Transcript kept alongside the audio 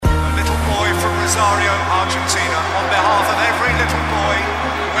Rosario, Argentina, on behalf of every little boy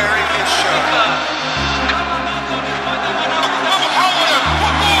wearing his shirt.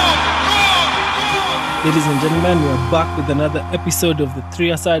 Ladies and gentlemen, we are back with another episode of the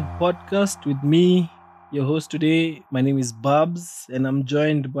 3AsidePodcast with me, your host today. My name is Babz, and I'm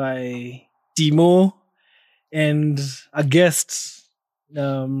joined by Timo and a guest.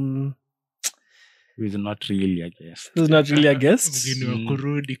 Who's not really a guest. Who's not really a guest? Mgeni wa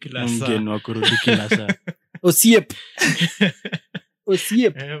kurudi kila saa. Mgeni wa kurudi kila saa. Osiep.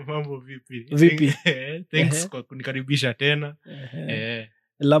 Mambo vipi? Vipi? Thanks kwa kunikaribisha tena.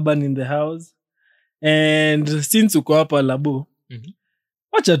 Laban in the house. And since uko hapa Labo,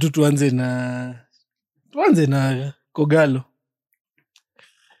 wacha tu tuanze na Kogalo.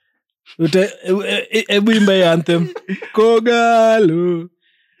 Ebu imba ya anthem. Kogalo.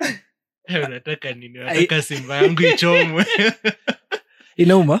 Unataka nini? Unataka Simba yangu ichomwe.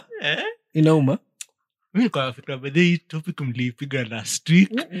 Inauma? Inauma? Mimi kwa Afrika bado hii topic mlipiga last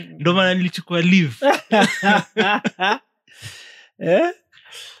week. Ndio maana nilichukua leave.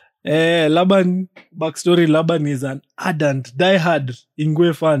 Laban, backstory, Laban is an ardent, diehard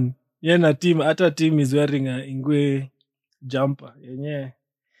Ingwe fan. Yena team is wearing a Ingwe jumper. Yenye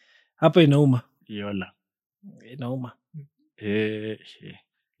hapa inauma. Yola. Inauma.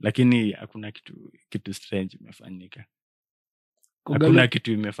 Lakini hakuna kitu strange imefanyika. Hakuna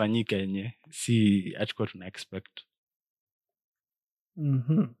kitu imefanyika yenye si hatukuwa tuna expect.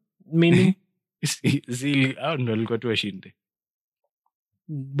 Meaning si ndo alikuwa tu washinde.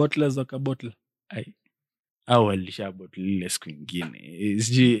 Bottlers waka bottle. Au walisha bottle ile siku nyingine.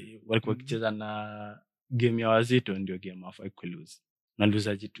 Siji walikuwa kicheza na game ya wazito ndio game of ku lose. Na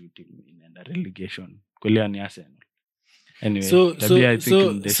loser tu team inaenda relegation. Kwa ni Arsenal. Anyway,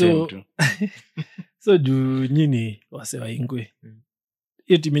 so juu nyini wasewa Ingwe.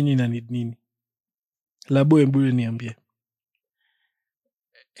 Hiyo timu yenyewe ina need nini? Labo embuyo niambie.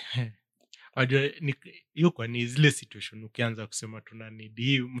 Wajua hiyo kwa ni zile situation ukianza kusema tuna need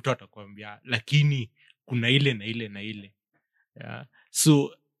hii mtu atakwambia lakini kuna ile na ile na ile. Yeah.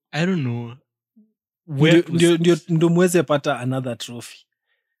 So I don't know ndio mweze pata another trophy.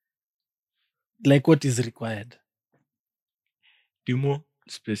 Like what is required? Timo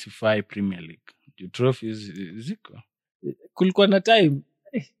specify Premier League. The trophies ziko. Kulikuwa na time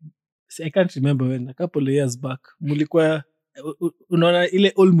I can't remember when, a couple of years back mulikuwa unaona ile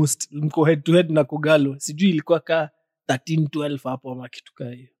almost mko head to head na Kogalo, sijui ilikuwa ka 13-12 hapo ama kitu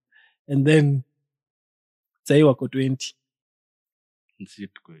kama hiyo, and then sasa wako 20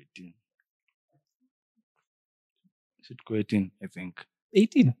 Sitko 18 I think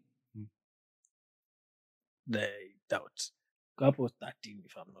 18 I doubt hapo 13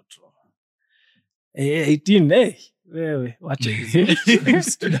 if I'm not wrong. 18 wewe wacha hizo.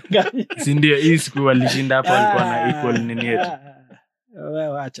 Si ndio hii siku walishinda hapo walikuwa na equal nini yetu. Wewe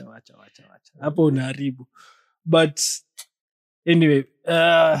wacha. Hapo unaharibu. But anyway,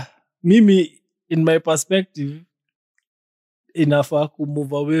 mimi in my perspective inafaa ku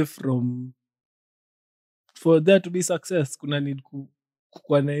move away from for there to be success kuna need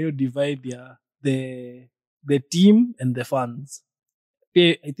kuwa na hiyo divide ya the team and the fans.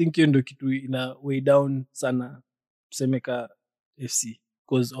 I think hiyo ndio kitu ina way down sana tusemeka FC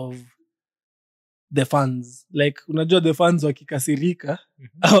because of the fans. Like unajua the fans wakikasirika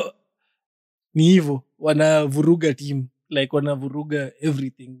ni hivyo wanavuruga team, like wanavuruga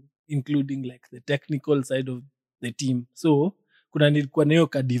everything including like the technical side of the team. So kuna nilikuwa nayo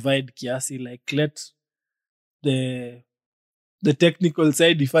ka divide kiasi, like let the technical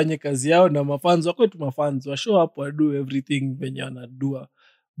side ifanye kazi yao na mafans wako tu mafans wa show up wa do everything venye wanadua,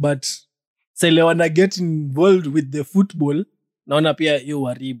 but sile wana get involved with the football naona pia hiyo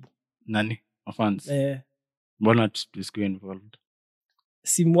haribu nani mafans mbona tusiwe involved?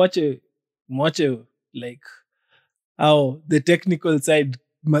 Si mwache like au the technical side,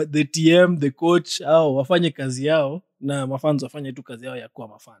 the TM, the coach au wafanye kazi yao na mafans wafanye tu kazi yao ya kuwa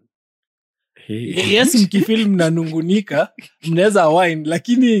mafan. Yes, mkifilm na nungunika mnaweza wine,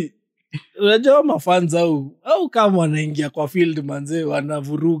 lakini unajua mafans au kama wanaingia kwa field manze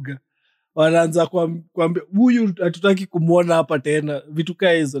wanavuruga, wanaanza kuambia huyu hatutaki kumuona hapa tena, vitu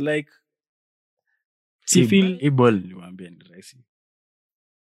kama hizo. Like si feel able niwaambie ni rahisi.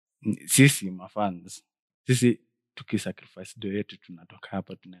 Sisi mafans sisi tukisacrifice do yetu tunatoka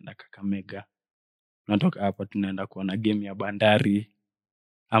hapa tunaenda Kakamega, tunatoka hapa tunaenda kuona game ya Bandari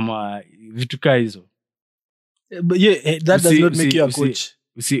ama vitu kama hizo. But yeah, that does not make you a coach.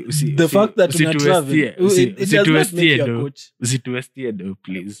 The fact that you travel, it does not make you a coach. Usituestie do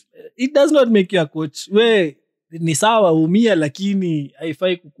please. It does not make you a coach. We ni sawa umia, lakini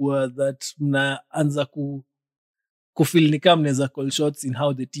haifai kukua that mnaanza kufeel ni kama mnaweza call shots in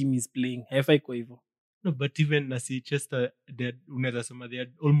how the team is playing. Haifai kwa hivyo. No, but even nasi Chester, unaweza sema they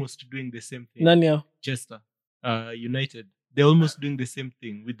are almost doing the same thing. Nani hao? Chester, United, they're almost doing the same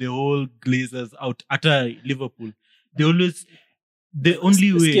thing with the whole Glazers out. Ata Liverpool, they always the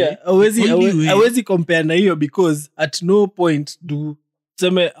only way. Hawezi compare na hiyo, because at no point do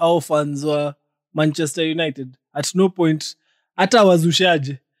tuseme au fans wa Manchester United at no point hata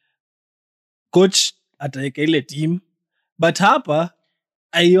wazushaje coach ataweka ile team, but hapa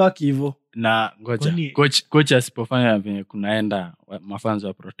aiwaki hivyo. Na ngoja coach asipofanya venye kunaenda mafans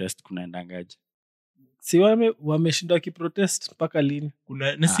wa protest kunaenda ngaje? Si wameshinda kiprotest mpaka lini?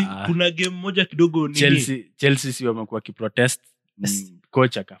 Kuna game moja kidogo nini Chelsea si wamekuwa kiprotest,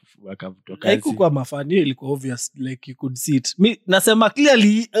 coach akavutwa kazi. Haikuwa mafani, ilikuwa obvious, like you could see it. Mi nasema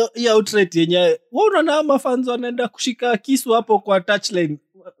clearly outright yenye wewe unaona mafans wanaenda kushika kisu hapo kwa touchline,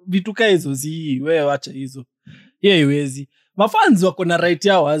 vitu kama hizo wewe acha hizo. Yeye haiwezi. Mafans wako na right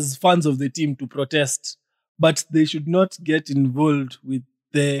yao as fans of the team to protest, but they should not get involved with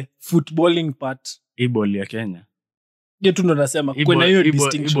the footballing part. Iboli ya Kenya. Hiyo tu ndo nasema kuna hiyo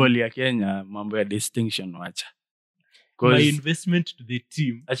distinction. Iboli ya Kenya, mambo ya distinction wacha. My investment to the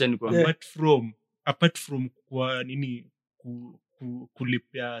team, acha ni apart from kwa nini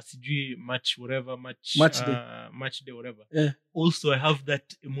kulipia sijui match day whatever. Also I have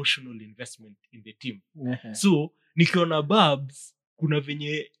that emotional investment in the team. So nikiona Babz kuna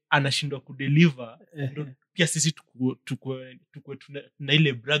venye anashindwa kudeliver, pia sisi tukwe na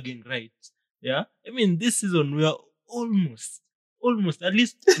ile bragging rights. Yeah, I mean this season we are almost at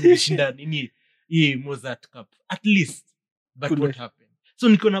least tumeshinda nini hii Mozart Cup at least, but what happened? So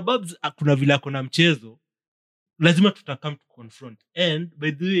nikiona Babz kuna vile kuna mchezo lazima tutakam to confront. And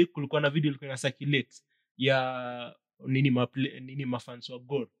by the way kulikuwa na video ilikuwa ina circulate ya nini mafans wa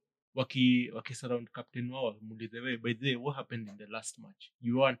Gor waki surround captain wao, muulize wewe, by the way what happened in the last match,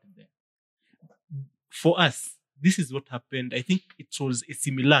 you weren't there. For us this is what happened. I think it was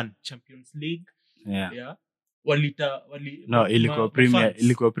AC Milan Champions League. Yeah.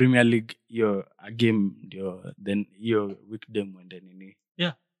 Ilikuwa Premier League hiyo game ndio, then hiyo weekday mwende nini.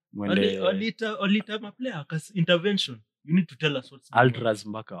 Yeah. Walita maplayer cause intervention. You need to tell us what's going on. Ultras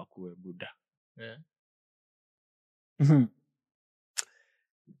mpaka wakuwe buda. Yeah.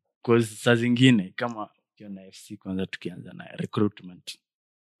 Cause saa zingine kama ukiona FC kwanza tukianza na recruitment.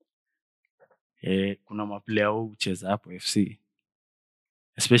 Kuna maplayer wao ucheza hapo FC.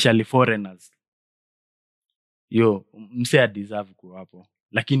 Especially foreigners. Mse deserve kuwa hapo,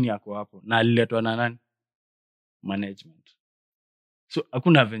 lakini yako hapo na aliletwa na nani? Management. So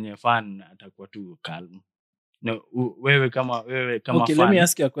hakuna venye fan atakuwa tu calm. No, wewe kama okay, fan. Let me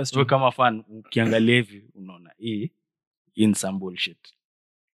ask you a question. Wewe kama fan ukiangalia hivi unaona hii in some bullshit.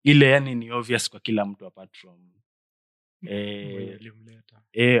 Ile yani ni obvious kwa kila mtu apart from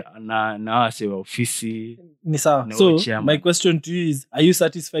na wase wa ofisi. Ni sawa. So my question to you is, are you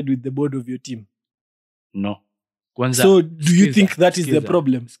satisfied with the board of your team? No. Kwanza, so do you think that is the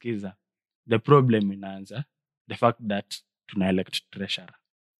problem? Skiza. The problem inaanza the fact that tuna elect treasurer.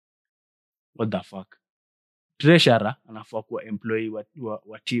 What the fuck? Treasurer anafaa kuwa employee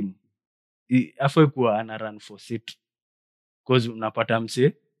wa team. Afai kuwa ana run for seat. Cause unapata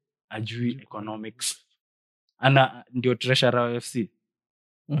mse ajui economics. Ndio treasurer wa FC.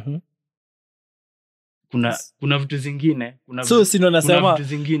 Kuna vitu zingine, so sino nasema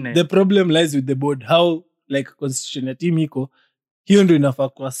the problem lies with the board. How like constitution ya team iko, hiyo ndio inafaa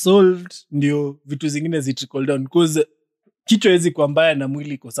kuwa solved, ndio vitu zingine trickle down, because kichwa hizi kwa mbaya na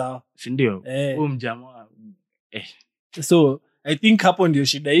mwili iko sawa, si ndio? Mjamaa so I think hapo ndio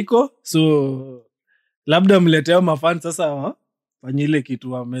shida iko. So labda mleteo mafans sasa fanye ile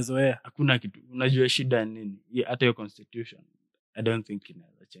kitu wamezoea. Hakuna kitu, unajua shida nini? Hata hiyo constitution I don't think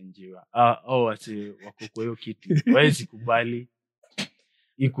inaweza changiwa. Wasi wako kwa hiyo kitu hawezi kubali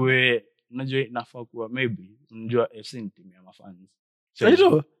ikue. Unajua inafaa kuwa maybe unajua FC ni timu ya mafans.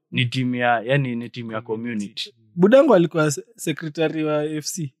 So ni timu ya ni timu ya community. Budangu alikuwa secretary wa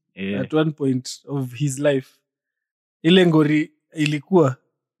FC at one point of his life. Ile ngori ilikuwa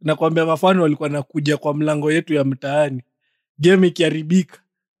nakwambia mafani walikuwa nakuja kwa mlango yetu ya mtaani. Game ikiharibika,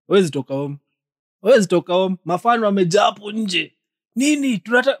 hawezi toka home. Mafani wamejaa hapo nje. Nini?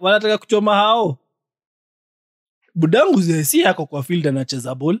 Wanataka kuchoma hao. Budangu si yako kwa field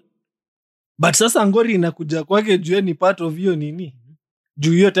anacheza ball. But sasa ngori inakuja kwake juu ni part of hiyo nini.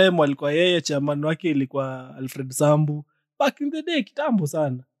 Juu hiyo time walikuwa yeye chairman wake ilikuwa Alfred Sambu. Back in the day kitambo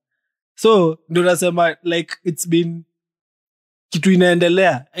sana. So ndio nasema like it's been kitu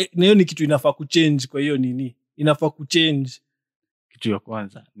inaendelea. Na hiyo ni kitu inafaa kuchange kwa hiyo nini. inafaa kuchange. Kitu ya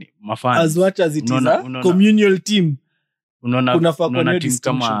kwanza ni mafans. As much as it is a communal team, unaona team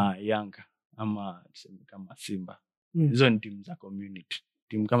kama Yanga ama tuseme kama Simba. Hizo ni team za community.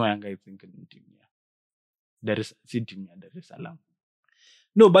 Team kama Yanga I think ni team ya Dar es Salaam.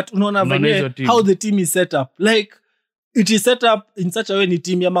 No, but unaona how the team is set up. Like it is set up in such a way ni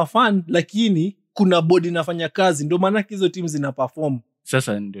team ya mafan, lakini kuna body inafanya kazi, ndio maana hizo teams zina perform.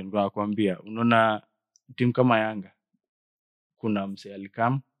 Sasa ndio nakwambia, unaona team kama Yanga kuna mse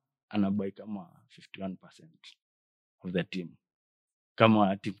alikam anabai kama 51% of the team.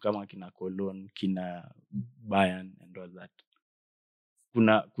 Kama team kama kina Cologne, kina Bayern and all that.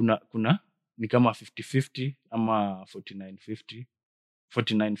 Kuna ni kama 50-50 ama 49-50,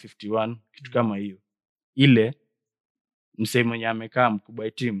 49-51 kitu kama hiyo. Ile mse mwenye amekaa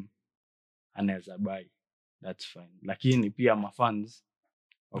mkubwa team anaweza buy, that's fine. Lakini pia mafans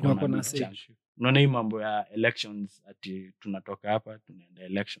wako na chance. Unaona hii mambo ya elections, ati tunatoka hapa tunaenda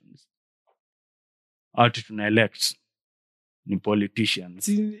elections, ati tuna elect ni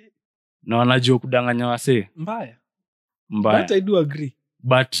politicians na wanajua kudanganya wase mbaya. But I do agree.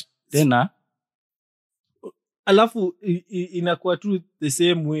 But tena alafu inakuwa tu the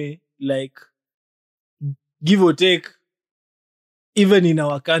same way, like give or take, even in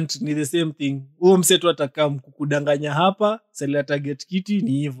our country ni the same thing. Huo msetu atakam kukudanganya hapa, sala target kiti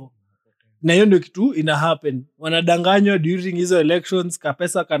ni hivyo. Na hiyo ndio kitu ina happen. Wanadanganywa during hizo elections,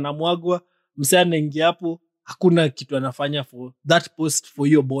 kapesa kanamwagwa, mse anaingia hapo, hakuna kitu anafanya for that post for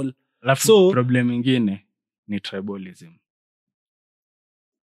your ball. So problem nyingine ni tribalism.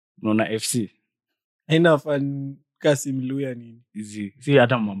 Unaona FC haina fan kasi Mluya nini? Si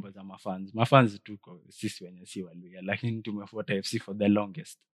hata mambo za mafans. Mafans tuko sisi wenye si Waluya, lakini tumefuata FC for the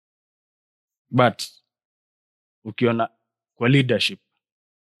longest. But ukiona kwa leadership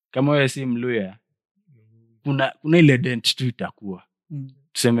kama wewe si Mluya, kuna ile dent tu itakuwa.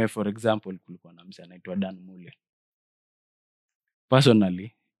 Tuseme for example kulikuwa na mse anaitwa Dan Mule.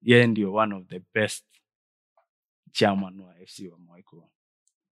 Personally, yeye ndio one of the best chairman wa FC wa Moiko.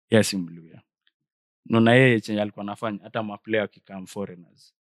 Yes, Mluya. Unaona yeye chenye alikuwa anafanya, hata ma player kikam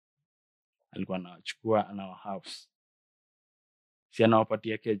foreigners alikuwa anachukua ana house, si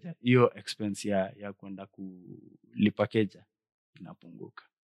anawapatia keja. Hiyo expense ya kwenda kulipa keja inapunguka.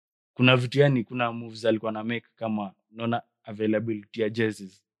 Kuna vitu yani, kuna moves alikuwa na make, kama unaona availability ya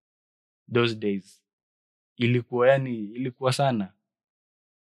jerseys those days ilikuwa sana.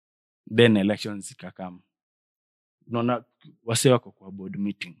 Then elections zikakam, unaona wase wako kwa board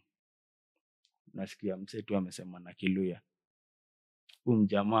meeting, nasikia msetu amesema na Kiluya,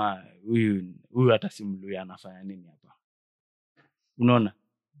 mjamaa huyu hata si Mluya anafanya nini hapa, unaona.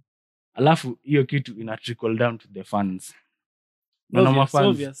 Alafu hiyo kitu ina trickle down to the fans. Unaona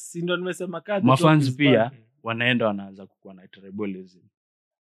mafans, ndio nimesema kadri mafans pia wanaenda wanaanza kukuwa na tribalism.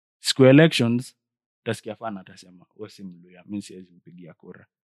 Siku elections utasikia fan atasema wewe si Mluya, mimi siwezi mpigia kura.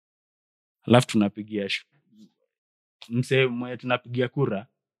 Alafu tunapigia mse mmoja tunapigia kura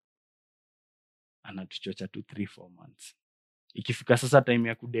anatuchocha tu 3-4 months. Ikifika sasa time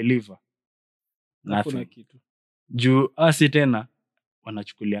ya kudeliver hakuna kitu. Juu asi tena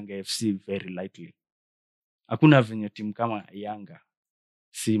wanachukulianga FC very lightly. Hakuna venye timu kama Yanga,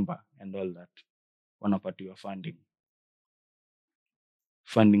 Simba and all that wanapatiwa funding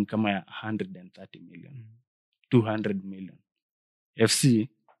kama ya 130 million, 200 million. FC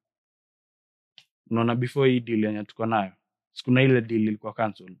unaona before hii deal yenye tuko nayo, sikuna ile deal ilikuwa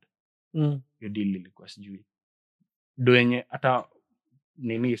cancelled. Hiyo deal ilikuwa sijui ndio yenye hata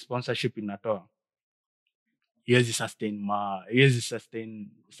nini sponsorship inatoa yezi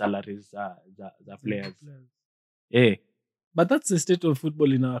sustain salaries za players. But that's the state of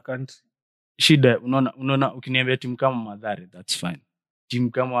football in our country. Shida unaona ukiniambia timu kama Mathare, that's fine.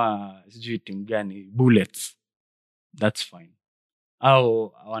 Timu kama sijui timu gani Bullets, that's fine. Au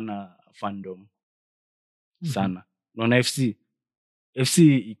hawana fandom sana. Unaona FC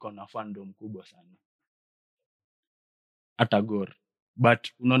iko na fandom kubwa sana, hata Gor.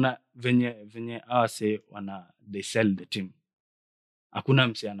 But unaona venye awase they sell the team, hakuna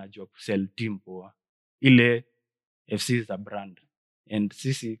mse anajua kusell team poa. Ile FC is a brand, and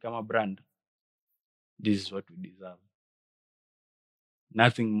sisi kama brand, this is what we deserve,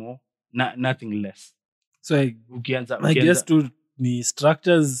 nothing more, nothing less. So I guess to ni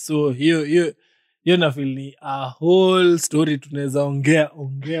structures. So hiyo na feel ni a whole story tunaweza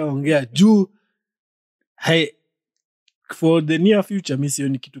ongea juu. Hey, for the near future mimi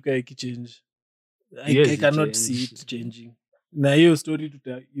sioni kitu kile kichange. I cannot see it changing. Na hiyo story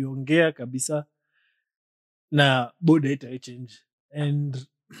tutaiongea kabisa na board ita change. And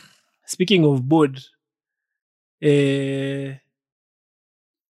speaking of board,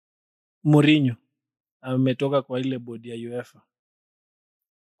 Mourinho ametoka kwa ile board ya UEFA.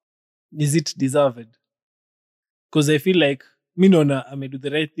 Is it deserved? Because I feel like mi naona amedo the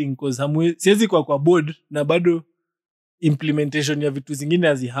right thing because siwezi kwa board na bado implementation ya vitu zingine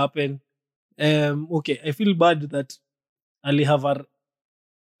hazi happen. Okay, I feel bad that Ali have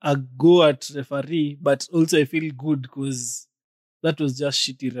a go at referee, but also I feel good because that was just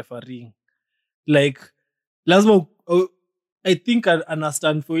shitty refereeing. Like lazima I think I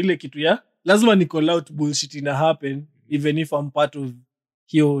understand for ile kitu ya lazima ni call out bullshit ina happen even if I'm part of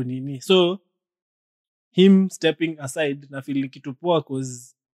hiyo nini. So him stepping aside na feel kitu poa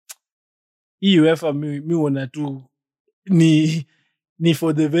cause hii UEFA mi wana tu ni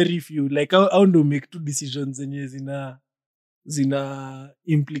for the very few. Like how do make two decisions zenye zina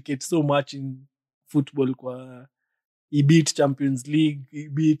implicate so much in football kwa beat Champions League,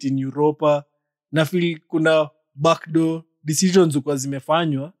 beat in Europa. Na feel kuna backdoor decisions kwa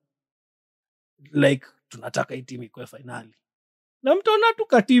zimefanywa like tunataka hii timu ikuwe finali. Na mtaona tu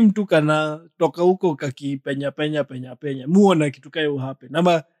ka team tu kana toka huko kakipenya penya. Muona kitu kayo happen.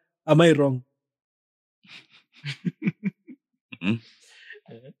 Am I wrong?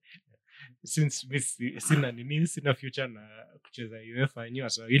 Since sina future na kucheza UEFA yenyewe,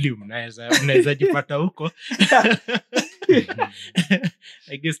 so ili mnaweza jipata huko.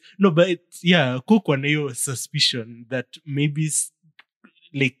 I guess no, but yeah, kuko na hiyo suspicion that maybe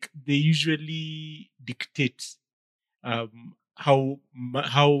like they usually dictate how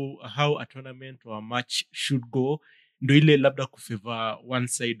a tournament or a match should go, ndo ile labda kufavor one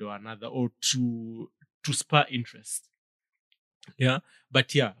side or another or to spur interest. Yeah,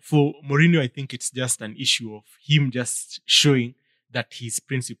 but yeah, for Mourinho I think it's just an issue of him just showing that he's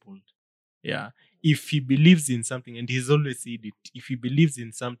principled. Yeah, if he believes in something, and he's always said it, if he believes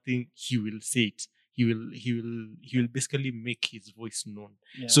in something he will say it. He will basically make his voice known.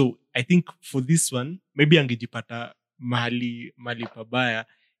 Yeah. So I think for this one maybe angejipata mahali pabaya,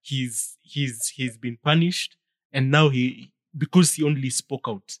 he's been punished, and now because he only spoke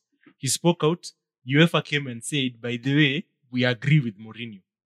out, UEFA came and said, by the way, we agree with Mourinho,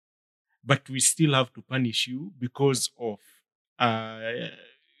 but we still have to punish you because of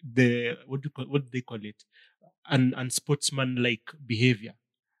the what do they call it, unsportsmanlike behavior.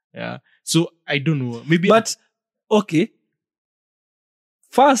 Yeah, so I don't know, maybe. But okay,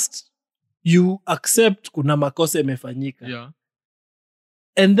 first you accept kuna makosa imefanyika. Yeah,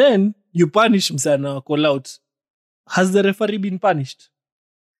 and then you punish msana call out. Has the referee been punished?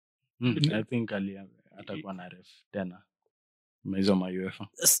 I think atakuwa na ref tena maizo ma UEFA.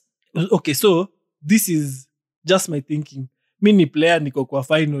 Okay, so this is just my thinking. Mi ni player niko kwa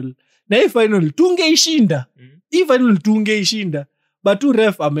final, na hii final tungeishinda. Hii final tungeishinda, but tu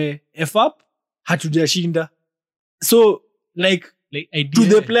ref ame F up, hatujashinda. So like to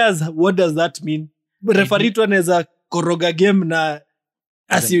the players, what does that mean? Referee tu anaweza koroga game na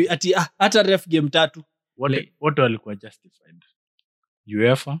ati hata ref game 3. Wote walikuwa justified,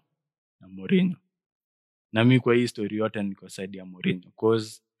 UEFA na Mourinho. Na mimi kwa hii story yote niko side ya Mourinho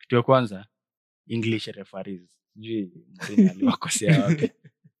cause kitu ya kwanza English referees Mourinho aliwakosea wapi?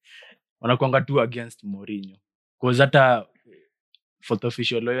 Wanakuanga tu against Mourinho cause hata fourth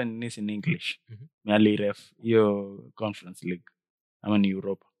official lawyer ni in English. Mali ref hiyo Conference League ama ni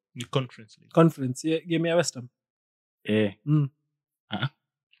Europa? Ni Conference League. Conference game ya West Ham.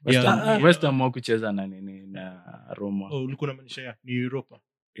 West Ham wako kucheza na nini na Roma. Ulikuwa unamaanisha ya ni Europa.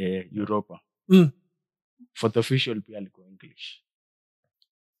 Europa. Fourth official pia alikuwa English.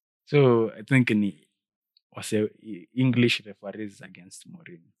 So I think ni English referees against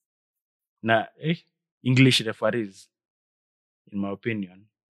Mourinho. Na English referees in my opinion,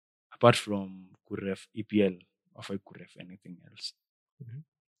 apart from kuref EPL, wafai kuref anything else.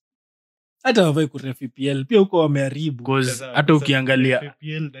 Hata wafai kuref EPL pia huko wameharibu. Cause hata ukiangalia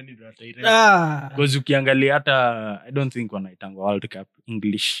EPL ndani ndo atairef. Cause ukiangalia hata I don't think wanaitanga World Cup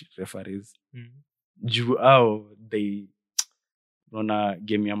English referees. Juu au they nona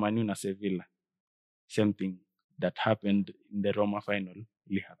game ya Man U na Sevilla, same thing that happened in the Roma final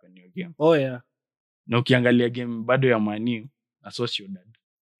ili happen your game. Oh yeah. Na ukiangalia game bado ya Man U na Sociedad,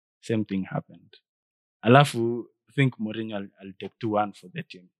 same thing happened. Alafu I think Mourinho I'll take 2-1 for the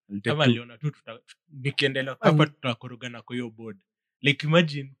team. Kama aliona tu nikiendelea hapa tutakorogana kwa hiyo board. Like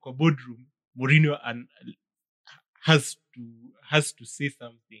imagine kwa boardroom Mourinho has to say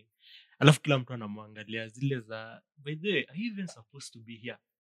something. Alafu kila mtu anamwangalia zile za, by the way, are you even supposed to be here?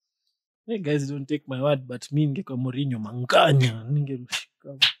 Hey guys, don't take my word, but mi ningekuwa Mourinho manganya,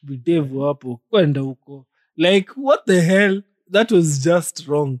 ningemshika videvu hapo kwenda huko. Like what the hell? That was just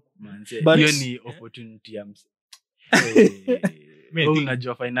wrong. But hiyo ni opportunity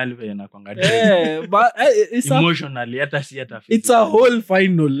Unajua finali vile inakwanga but emotionally hata si hata it's a whole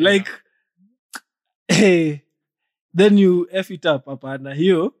final like then you f it up hapana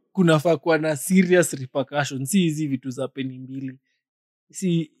hiyo kunafaa kuwa na serious repercussions si hizi vitu za peni mbili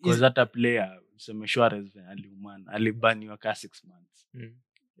si hata player useme Suarez aliumana alibaniwa ka 6 months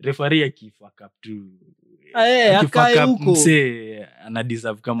referee akifuck up tu akae huko mse ana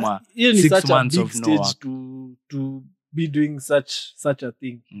deserve kama 6 months of no work to be doing such a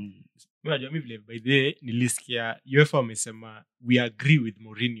thing. Unajua mimi vile by the way nilisikia UEFA wamesema we agree with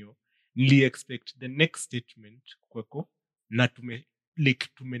Mourinho, nili expect the next statement kwako na tume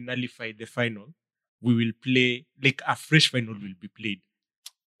nullify the final, we will play like a fresh final will be played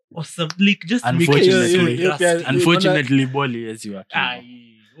or something like just unfortunately ball yes you are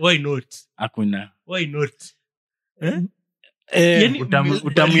why not hakuna why not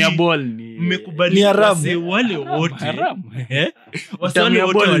utamia ball ni mmekubali wale wote utamia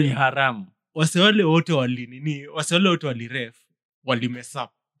ball ni haram wale wote waliref walimess up.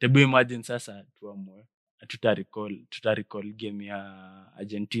 Tebu imagine sasa tuamue tuta-recall game ya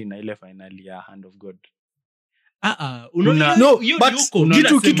Argentina ile finali ya Hand of God.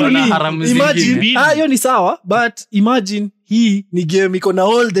 Imagine hiyo ni sawa but imagine hii ni game iko na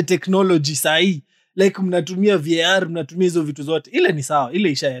all the technology sahi like mnatumia VAR mnatumia hizo vitu zote ile ni sawa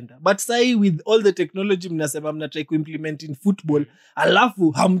ile ishaenda but sahi with all the technology mnasema mnatry kuimplement in football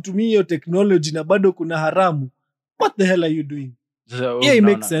alafu hamtumii hiyo technology na bado kuna haramu. What the hell are you doing? Yeah, it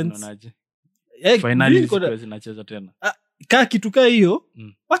makes sense. Finally zinacheza tena kaa kitu kaa hiyo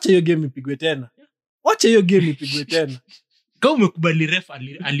wacha hiyo game ipigwe tena kama umekubali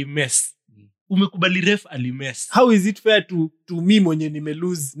ref alimess how is it fair to me mwenye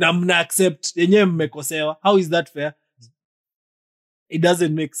nimelose na mna accept yenyewe mmekosewa? How is that fair? It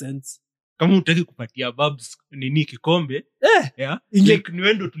doesn't make sense. Kama unataka kupatia Babz nini kikombe ni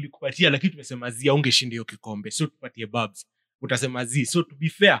wendo tulikupatia lakini tumesema zia ungeshinda hiyo kikombe so tupatie Babz utasema zi so to be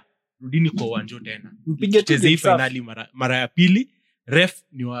fair rudini kwa uwanja tena mpige tu finali mara ya pili ref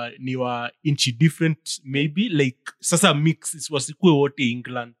ni wa inchi different maybe like sasa mix wasikue wote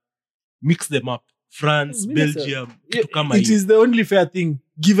England mix them up France Belgium kitu kama it is the only fair thing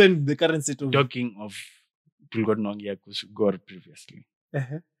given the current state of talking of tulikuwa tunaongea kuhusu Gor previously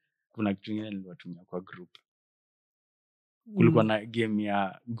kuna kitu kingine niliwatumia kwa group kulikuwa na game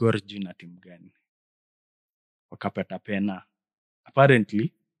ya Gor juu na timu gani wakapata pena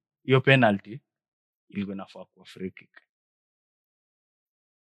apparently hiyo penalty ilikuwa inafaa kuwa free kick.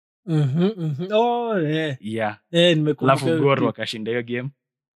 Alafu Gor wakashinda hiyo game.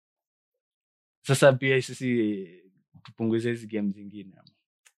 Sasa pia sisi tupunguze hizi game zingine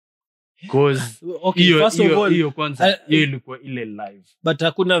cause hiyo kwanza hiyo ilikuwa ile live but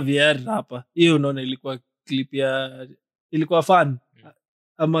hakuna VR hapa. Hiyo unaona ilikuwa clip ya ilikuwa fun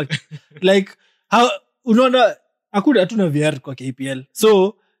ama like how unaona hatuna VR kwa KPL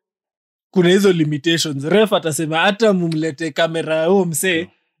so kuna hizo limitations. Ref atasema hata mumlete kamera yao msee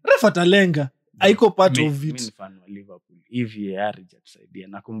ref atalenga haiko part of it. Mimi fan wa Liverpool VAR ijatusaidia.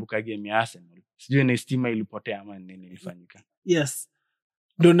 Nakumbuka game ya Arsenal sijui ni stima ilipotea ama nini ilifanyika. Yes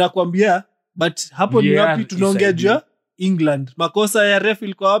ndio nakwambia but hapo ni wapi tunaongea juu England makosa ya ref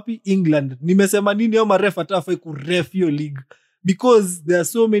ilikuwa wapi England. Nimesema nini au maref atafai ku ref hiyo league because there are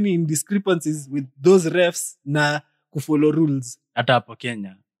so many indiscrepancies with those refs na kufollow rules. Hata hapo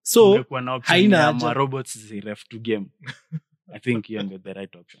Kenya so umekuwa na option ya ma robots zi ref to game. I think hiyo ndio the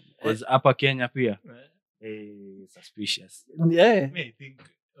right option because hapa Kenya pia suspicious. I think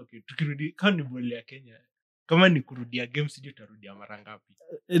okay tukirudi carnival ya Kenya kama ni kurudia game sije utarudia mara ngapi?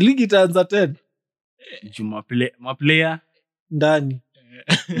 Ligi itaanza tena. Juma player ndani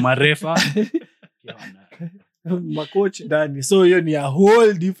marefa makoch ndani so hiyo ni a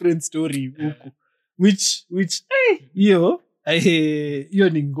whole different story huku which hiyo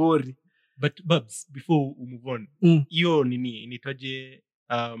ni ngori. But Babz before we move on hiyo nini initaje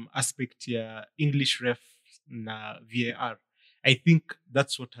aspect ya English ref na VAR I think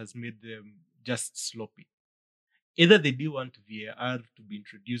that's what has made them just sloppy. Either they do want VAR to be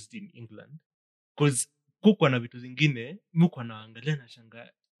introduced in England because kuko na vitu zingine mko naangalia na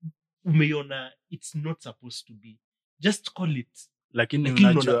shanga umeiona it's not supposed to be just call it lakini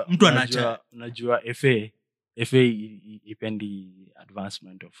mtu unajua FA ipendi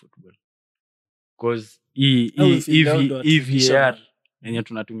advancement of football because VAR yenye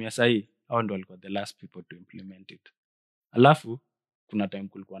tunatumia sahi hao ndio walikuwa the last people to implement it. Alafu kuna time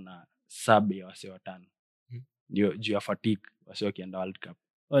kulikuwa na sub ya wase watano ndio juu ya fatigue wase wakienda World Cup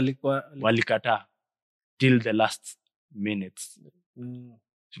walikataa till the last minutes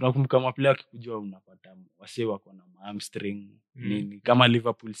tunakumbuka maplayer wakikujua unapata wase wako na hamstring nini kama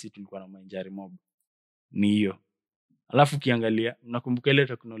Liverpool City tulikuwa na injury mob ni hiyo. Alafu ukiangalia unakumbuka ile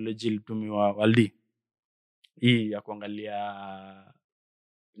technology ilitumiwa Waldi hii ya kuangalia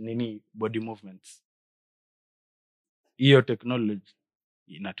nini body movements, hiyo technology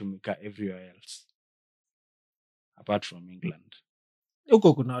inatumika everywhere else apart from England.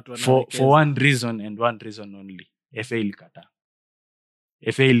 Huko kuna watu for one reason and one reason only, FA ilikataa.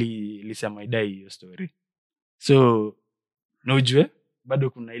 FA ilisema idai hiyo story. So nojue bado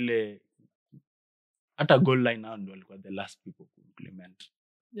kuna ile hata goal line now ndio walikuwa the last people to implement.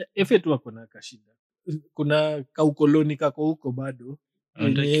 Yeah, FA tu wako na kashida. Kuna kaukoloni kako huko bado.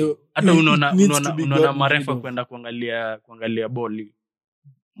 Hata unaona marefa kwenda kuangalia ball.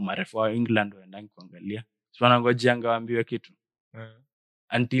 Marefa wa England waenda kuangalia. So wanangojea ngaambiwe kitu.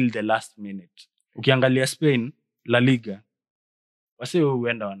 Until the last minute. Ukiangalia Spain, La Liga, wase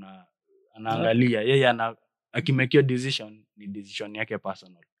huenda anaangalia yeye akimekio decision ni decision yake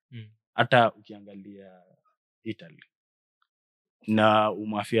personal. Hata ukiangalia Italy na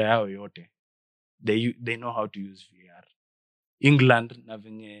umafia yao yote, they know how to use VR. England na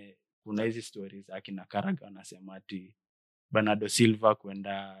venye kuna hizi stories akina Carragher wanasema ati Bernardo Silva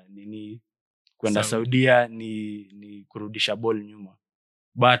kwenda Saudia ni kurudisha ball nyuma,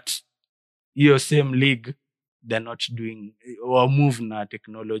 but hiyo same league they're not doing or move na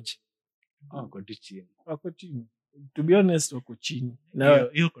technology. Wako chini. To be honest wako chini. Na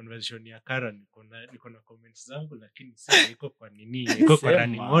hiyo convention ya Kara niko na comments zangu, lakini sasa iko kwa nini? Iko kwa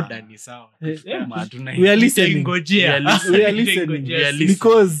running order ni sawa. Sema We are listening.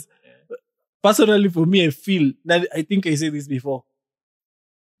 Because personally for me I feel that I think I said this before.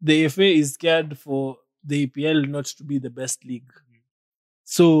 The FA is scared for the EPL not to be the best league.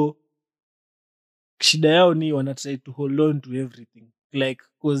 So shida yao ni wana try to hold on to everything, like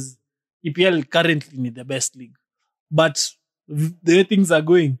because EPL currently ni the best league, but the way things are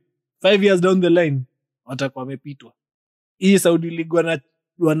going 5 years down the line watakuwa wamepitwa. Hii Saudi League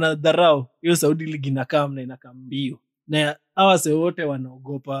wanadharau hiyo Saudi League inakaa mbio, na hawa wote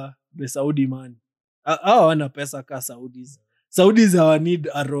wanaogopa the Saudi money. Hawa wana pesa ka Saudis hawa need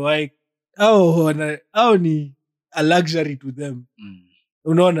ROI. Hao ni a luxury to them.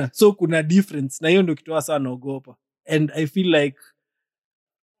 Unaona, so kuna difference, na hiyo ndio kitu hasa naogopa. And I feel like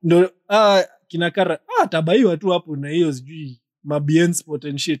ndo kinakara tabaiwa tu hapo na hiyo sijui maBN Sport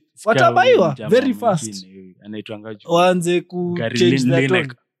and shit. Watabaiwa very fast. Waanze ku change that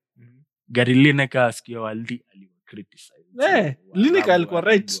tone. Gary Lineker asikio Waldi aliwacriticize. Lineker alikuwa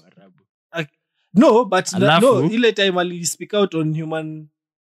right. No, but ile time ali speak out on human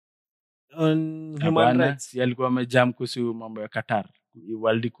rights. Si alikuwa amejam kuhusu mambo ya Qatar.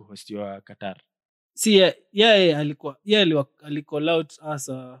 Waldi kuhostiwa Qatar. Si alikuwa out as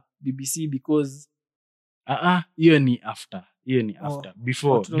a BBC because hiyo ni after.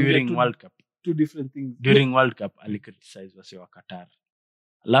 Before during World Cup. Two different things. During World Cup alicriticize wase wa Qatar.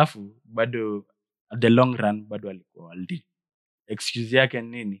 Alafu bado at the long run bado alikuwa Waldi. Excuse yake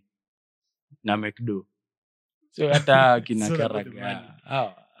nini? Na McDo. So hata kina Carragher.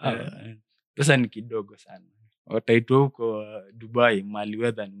 Sasa ni kidogo sana. Wataitwa huko Dubai, mali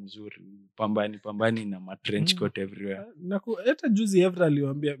weather ni mzuri. Pambani na trench coat everywhere. Hata juzi Evra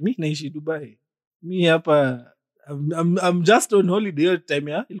aliwaambia, mimi naishi Dubai. Mimi hapa I'm just on holiday hiyo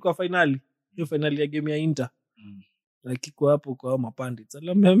time ya ilikuwa finali. Hiyo finali ya game ya Inter. Like kwa hapo kwa mapandits.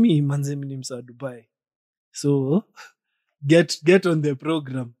 Alamia mimi manze mimi ni msa Dubai. So get on the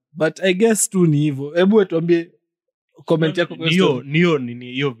program. But I guess tu ni hivyo. Hebu tuambie comment yako kwa hiyo. Hiyo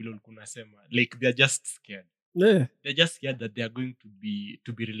vile ulikuwa unasema, like they are just scared. Yeah. They're just scared that they are going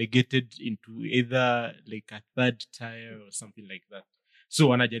to be relegated into either like a third tier or something like that. So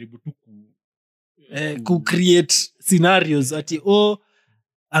wanajaribu tu ku create scenarios ati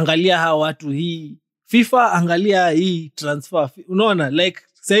angalia hawa watu hii FIFA, angalia hii transfer. Unaona like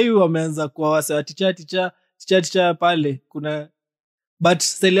sasa wameanza kwa wasa ticha pale kuna, but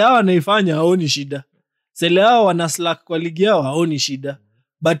sele hao wanaifanya haoni shida. Sele hao wana slack kwa ligi yao haoni shida.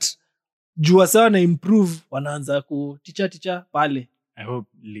 But jua sawa na improve wanaanza ku ticha pale. I hope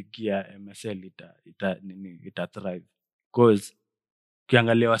ligi ya MSL ita thrive, because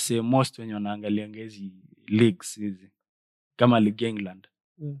ukiangalia wase most wenye wanaangalia ngezi leagues hizi kama League England,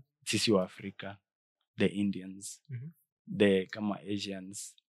 sisi wa Afrika, the Indians, the kama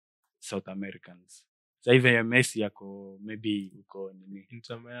Asians, South Americans. Sasa hivi Messi yako maybe uko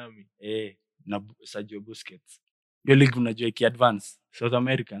Inter Miami na Sergio Busquets. Hiyo league unajua iki advance, South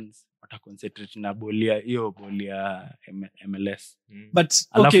Americans wataconcentrate na bolia MLS. But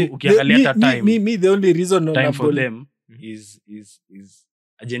alafu okay, ukiangalia time me the only reason time for them is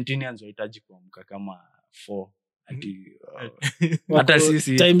Argentinians wahitaji kuamka kama 4 ati Wako hata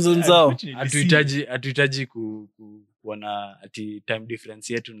sisi time zone zao. hatuhitaji kuona ati time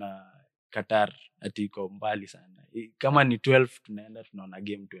difference yetu na Qatar ati iko mbali sana. Kama ni 12 tunaenda tunaona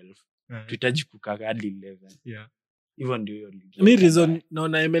game 12. Tuhitaji kukaa hadi 11. Yeah. Hivyo ndio hiyo ligi. Mi reason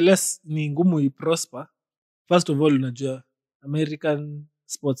naona MLS ni ngumu iprosper. First of all, unajua American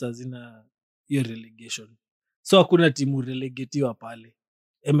sports hazina hiyo relegation. So hakuna timu relegatiwa pale.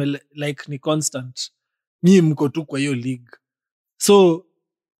 Like ni constant. Ni mko tu kwa hiyo league. So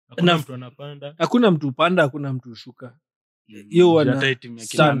hakuna mtu upanda, hakuna mtu ushuka. Hiyo wana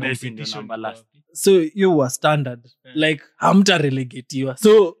standard. So hiyo wa standard. Like hamta relegatiwa.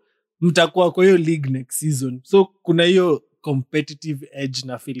 So mtakuwa kwa hiyo league next season. So kuna hiyo competitive edge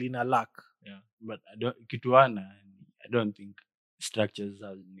na feel ina lack. Yeah. But I don't think structures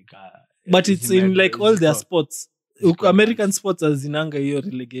are but it's in like all their sports. American sports hazinanga hiyo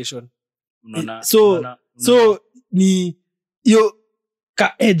relegation. So ni hiyo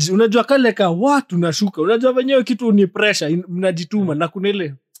ka edge. Unajua kale ka watu nashuka. Unajua wenyewe kitu ni pressure. Mnajituma na kuna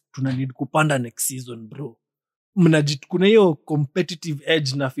ile tuna need kupanda next season bro. Kuna hiyo competitive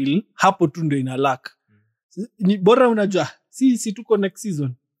edge na feel hapo tu ndio ina lack. Ni bora unajua si tuko next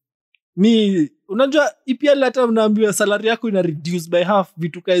season. Unajua EPL hata unaambiwa salary yako ina reduce by half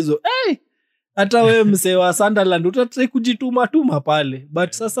vitu ka hizo. Hata wewe msee wa Sunderland utataka kujituma pale.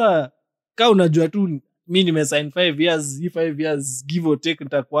 But sasa ka unajua tu mimi nimesign 5 years, 5 years give or take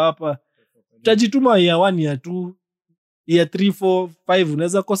nitakuwa hapa. Utajituma ya 1 ya 2 ya 3 4 5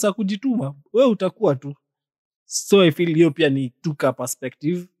 unaweza kosa kujituma. Wewe utakuwa tu. So I feel hiyo pia ni tuka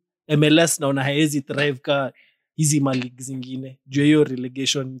perspective. MLS naona haiwezi thrive ka hizi leagues zingine. Juu hiyo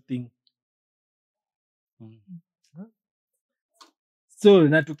relegation thing. So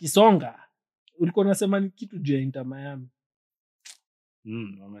na tukisonga ulikuwa unasema ni kitu juu ya Inter Miami.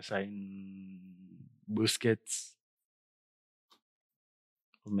 Wamesign Busquets.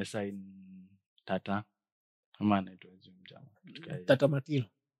 Wamesign Tata. Kama anaitwa Jumjama. Tata Martino.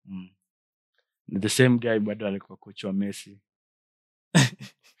 The same guy bado alikuwa coach wa Messi.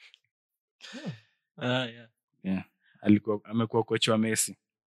 Yeah. Amekuwa coach wa Messi.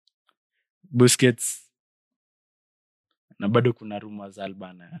 Busquets. Na bado kuna rumors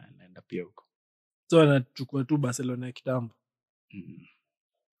Laban anaenda pia huko. So anachukua tu Barcelona ya kitambo.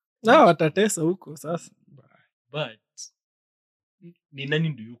 Watatesa huko sasa. But ni nani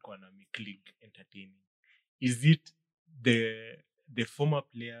ndio yuko na league entertaining? Is it the former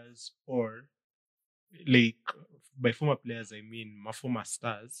players, or like by former players I mean my former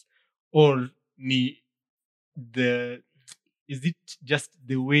stars, or is it just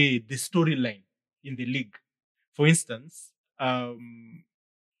the way the storyline in the league? For instance,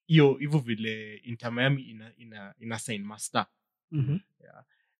 hivyo vile Inter Miami ina sign master. Yeah.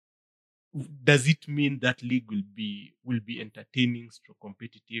 Does it mean that league will be entertaining, so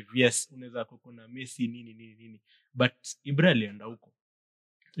competitive? Yes, unaweza kuna Messi nini, but Ibra alienda huko.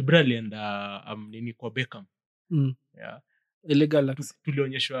 Ibra alienda nini kwa Beckham. Yeah. Illegal.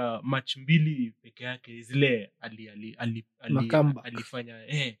 Tulionyeshwa match 2 peke yake zile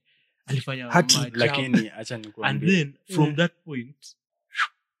alifanya lakini acha nikwambie. And then from that point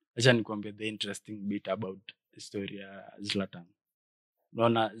acha nikwambie the interesting bit about the story ya Zlatan.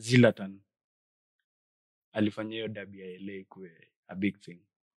 Unaona Zlatan alifanya hiyo derby ya LA kuwe a big thing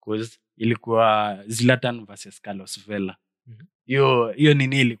because ilikuwa Zlatan versus Carlos Vela. Hiyo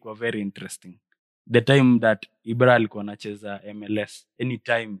nini ilikuwa very interesting. The time that Ibra alikuwa anacheza MLS,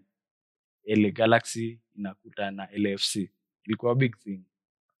 anytime LA Galaxy inakutana na LAFC ilikuwa a big thing.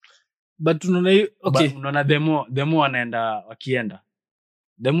 But unaona okay, unaona demo wakienda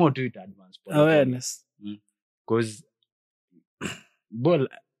demo to it advance awareness because ball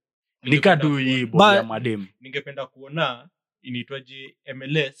nikadu hii ball ya madem. Ningependa kuona inaitwaje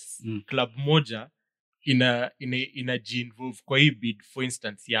MLS club moja ina involve kwa hii bid, for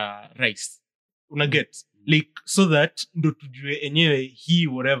instance ya Rice, una get like so that ndo tujue enyewe hii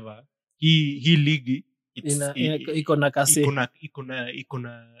whatever hii league iko na kasi,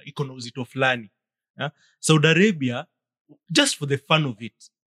 iko na uzito fulani. Saudi Arabia, just for the fun of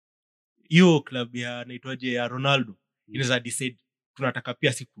it, hiyo club ya naitwaje ya Ronaldo inaweza decide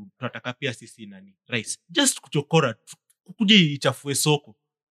tunataka pia sisi nani Rice, just kuchokora kuje ichafue soko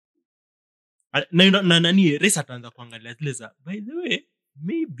na nani Rice ataanza kuangalia zile za by the way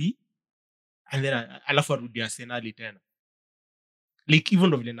maybe, and then alafu arudi Arsenal tena, like even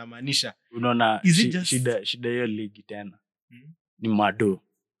ndo vile namaanisha. Unaona shida hiyo league tena ni mado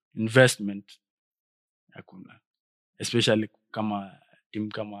investment hakuna, especially kama team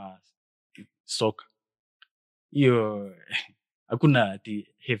kama soccer hiyo hakuna ati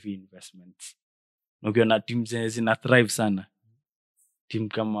heavy investments. Ukiona teams zina thrive sana, team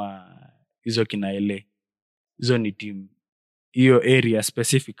kama hizo kina LA, hizo ni team hiyo area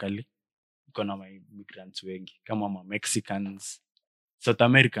specifically iko na migrants wengi kama ma Mexicans, South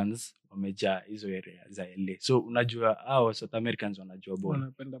Americans wamejaa hizo area za LA. So unajua hao South Americans wanajua ball.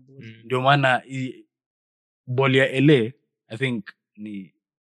 Wanapenda ball. Ndio maana ball ya LA I think ni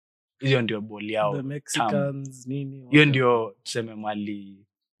hiyo ndio ball yao. The Mexicans nini. Hiyo ndio tuseme mali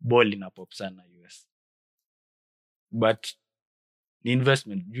ball ina pop sana US. But ni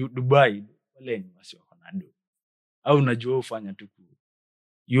investment. Dubai wale ni wasi wako na do. Au unajua ufanya tu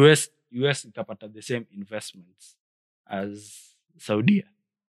US ikapata the same investments as Saudi.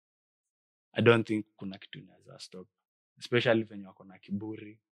 I don't think kuna kitu inaweza stop, especially when wako na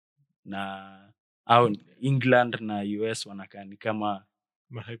kiburi na au England na US wanakaa ni kama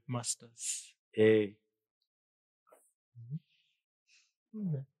hype masters.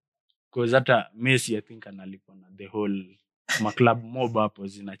 Because hata Messi I think analipwa na the whole club mob hapo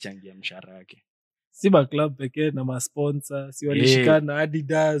zinachangia mshahara yake. Si club pekee na sponsor, si walishikana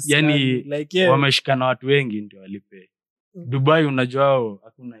Adidas, yani like wameshikana watu wengi ndio walipe. Dubai unajua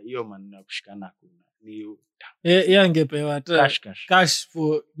hakuna hiyo maneno ya kushikana, hakuna. Ni angepewa hata cash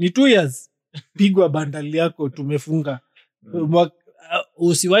for ni 2 years. Pigwa bandali yako tumefunga.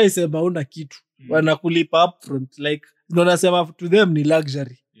 Usiwahi sema una kitu. Wanakulipa upfront like ndio nasema to them ni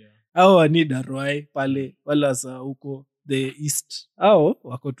luxury. Hao ni darwai pale wala sa huko the east. Hao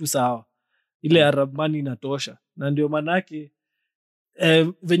wako tu sawa. Ile Arab money inatosha. Na ndio manake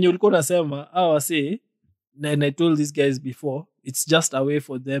venye ulikuwa unasema wase, and I told these guys before, it's just a way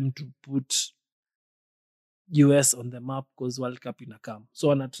for them to put US on the map because World Cup inakam. So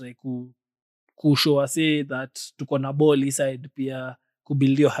wanatry kushow wase that tuko na ball inside pia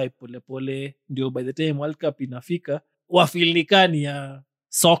kubuildio hype pole pole, ndio by the time World Cup inafika wafilikani ya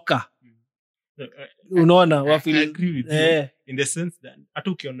soccer. Unaona I agree with you in the sense that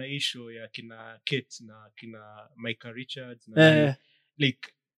hata ukiona issue ya kina Kate na kina Micah Richards na like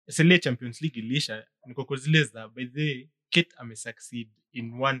Sele Champions League ilisha niko kozileza by the Kate succeed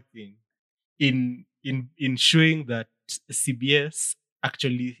in one thing in showing that CBS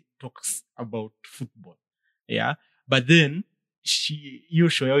actually talks about football, but then hiyo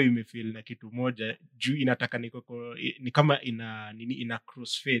show yao imefeel na kitu moja juu inataka ni kama ina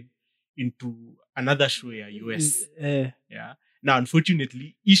crossfade into another show ya US. Now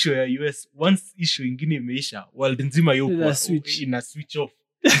unfortunately issue ya US once issue ingine imeisha world nzima ina switch off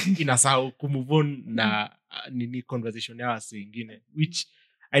inasahau kumove on na conversation ya wase ingine, which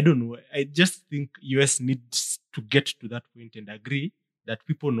I don't know. I just think US needs to get to that point and agree that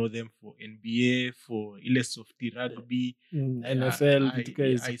people know them for NBA, for ile softy rugby, NFL,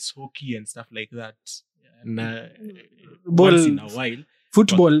 ice hockey and stuff like that. Na once in a while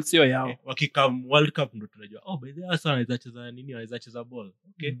football sio yao. Wakikam World Cup ndo tunajua by the way sana anaweza cheza nini, anaweza cheza ball.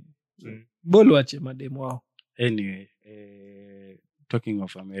 Okay. Ball wache mademo wao. Anyway, talking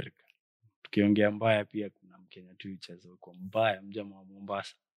of America, tukiongea mbaya pia kuna Mkenya tu cheza kwa mbaya, mjamaa wa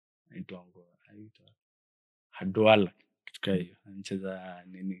Mombasa anaitwa Hadwala kitu hiyo, anacheza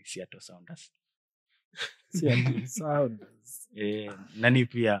nini Seattle Sounders. Nani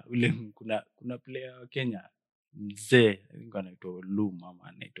pia ule kuna player wa Kenya mzee anaitwa Luma ama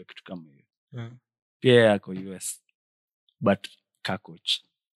anaitwa kitu kama hiyo. Pia yako US but ka coach.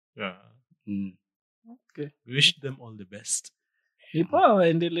 Okay. We wish them all the best. Ipo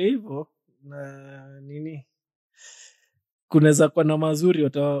endelee hivyo na nini. Kunaweza kuwa na mazuri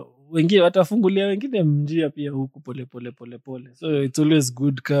wengine watafungulia wengine njia pia huku pole pole. So it's always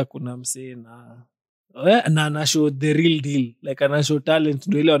good kuna msee na show the real deal, like ana show talent,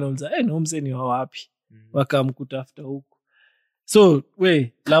 ndio ile wanaanza no msee ni wapi wakamkutafuta huku. So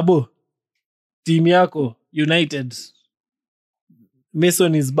Labo, team yako United,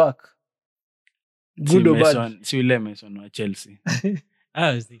 Mason is back. Good or bad? Si ile Mason wa Chelsea.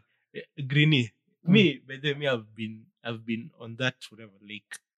 See. Greeny. Me, by the way, I've been on that whatever,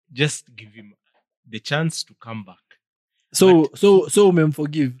 like just give him the chance to come back. So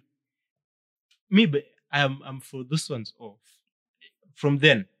umemforgive? Me, but I'm for those ones off. From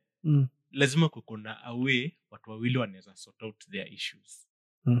then, lazima kukona away watu wawili wanaweza sort out their issues.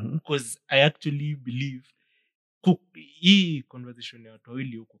 Because I actually believe hii conversation ya watu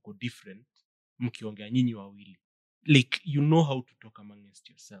wawili huko different mkiongea nyinyi wawili. Like you know how to talk amongst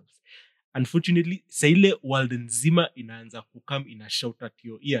yourselves. Unfortunately, saile world nzima inaanza kukam ina shout at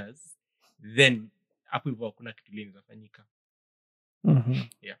your ears, then hapo hivyo hakuna kitu lingine kinafanyika.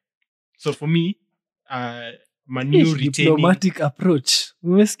 Yeah. So for me, Manu retain diplomatic approach.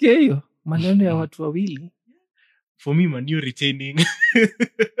 Umesikia hiyo? Maneno ya watu wawili. for me, Man U retaining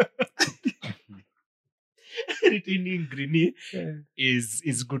Greeny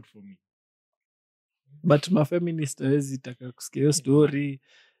is good for me. But mafeminist hawezi taka kusikia hiyo story.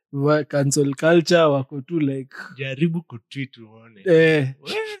 Cancel culture wako tu like jaribu kutweet uone.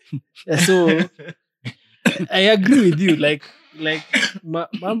 So I agree with you like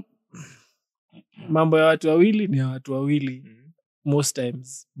mambo ya watu wawili ni ya watu wawili most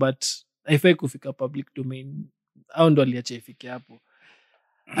times, but haifai kufika public domain. Au ndo aliacha ifike hapo.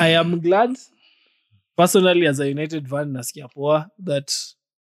 I am glad personally as a United fan, nasikia poa that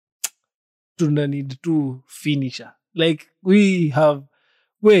tuna need to finisher. Like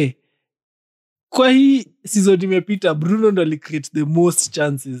kwa hii season imepita, Bruno ndo alicreate the most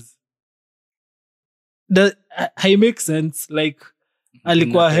chances. I make sense like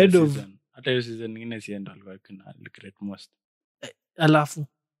alikuwa ahead of hata hiyo season nyingine sienda alikuwa alicreate most.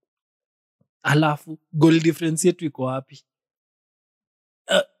 Alafu goal difference yetu iko wapi?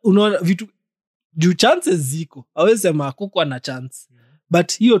 Unaona vitu juu chances ziko, hawezi sema hakukuwa na chance,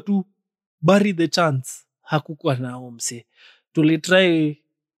 but hiyo tu bury the chance, hakukuwa nao mse. Tulitry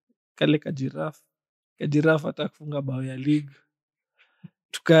kale kajiraf hata kufunga bao ya league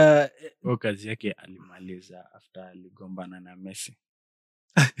kazi yake alimaliza after aligombana na Messi.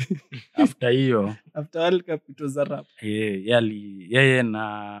 After hiyo after World Cup it was a wrap. Yeye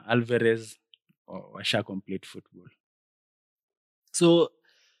na Alvarez washa complete football. So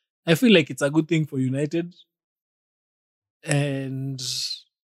I feel like it's a good thing for United, and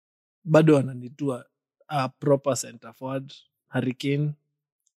bado wananitua a proper center forward. Harry Kane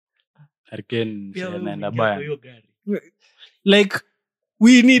anaenda Bayern. Like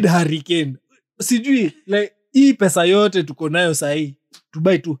we need Harry Kane. Sijui like hii pesa yote tuko nayo sahi,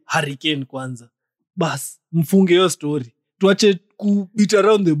 tubai tu Harry Kane kwanza. Bas mfunge hiyo story. Tuache ku beat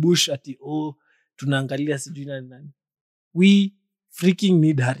around the bush ati tunaangalia sijui nani. We freaking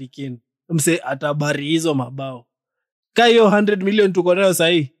need Harry Kane. Mse atabari hizo mabao. Kayo 100 million tuko nayo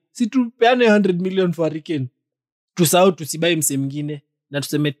sahi. Si tupeane 100 million for Harry Kane. Tusahau tusibai mse mwingine na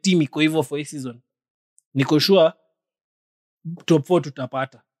tuseme team iko hivyo for this season. Niko sure top 4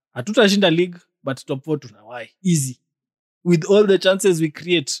 tutapata. Hatutashinda league but top 4 tunawai. Easy. With all the chances we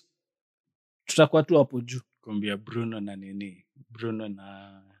create, tutakuwa tu hapo juu. Kumbia Bruno na nini? Bruno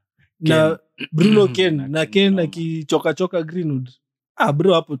na Bruno Kane na Kane akichoka Greenwood.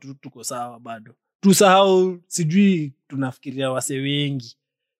 Bro hapo tuko sawa bado. Tusahau sijui tunafikiria wase wengi.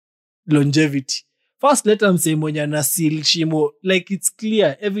 Longevity. First let them say mwenye na seal shimo, like it's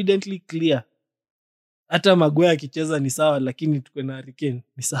clear, evidently clear. Hata Maguire akicheza ni sawa, lakini tuko na Harry Kane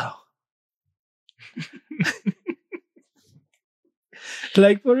ni sawa.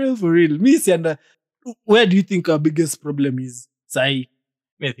 Like for real. Me sianda, where do you think our biggest problem is? Sai.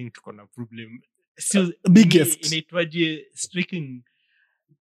 I think tuko na problem. Still biggest. Inaitwaje striking.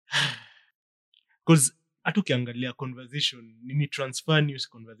 Because atukiangalia conversation, nini transfer news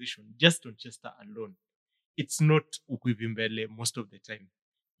conversation, just on Chester alone. It's not ukuivimbele most of the time.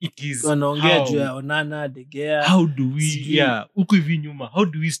 It is wanaongea juu ya Onana, De Gea. How do we ukuivi nyuma? How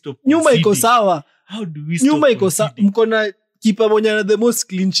do we stop? Nyuma iko sawa. How do we stop? Nyuma iko sawa. Mko na keeper mwenye na the most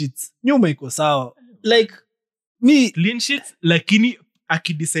clean sheets. Nyuma iko sawa. Like me clean sheets, lakini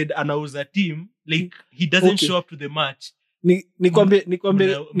akidecide anauza team, like he doesn't show up to the match.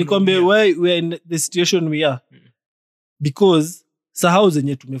 Nikwambie why we are in the situation we are. Because sahau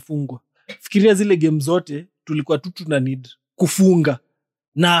zenye tumefungwa. Fikiria zile game zote tulikuwa tu tuna need kufunga.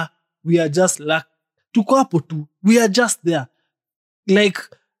 Na we are just tuko hapo tu. We are just there. Like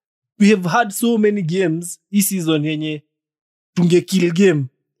we have had so many games this season yenye tunge kill game,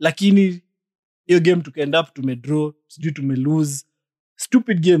 lakini hiyo game tukaend up tumedraw, sijui tumelose.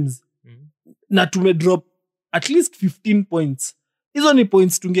 Stupid games. Na tumedrop at least 15 points. Hizo ni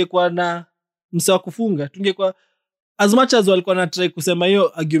points tungekuwa na msa kufunga. Tungekuwa as much as walikuwa na try kusema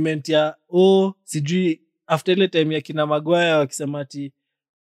hiyo argument ya sijui after ile time ya kina Maguire wakisema ati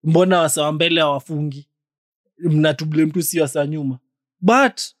mbona wasa mbele hawafungi, mnatublame tu si wasa nyuma.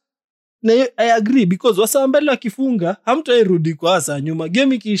 But I agree, because wasa mbele wakifunga hamtairudi kwa wasa nyuma.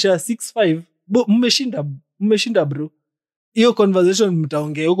 Game ikiisha 6-5 mmeshinda bro. Hiyo conversation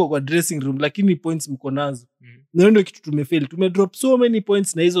mtaongea huko kwa dressing room, lakini points mko nazo. Na ndio kitu tumefail. Tumedrop so many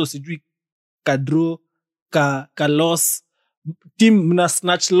points na hizo sijui ka draw ka loss. Team mna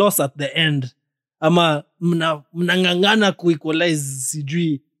snatch loss at the end. Ama mnangangana kuequalize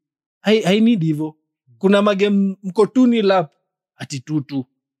sijui. I need hivyo. Kuna magame mko 2-0 lap ati 2-2.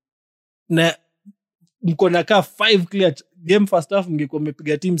 Na mko na ka 5 clear game. First half mngekuwa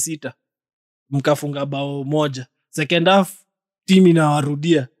mmepiga team 6. Mkafunga bao 1. Second half team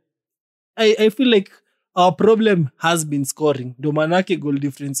inawarudia. I feel like our problem has been scoring. Ndio manake goal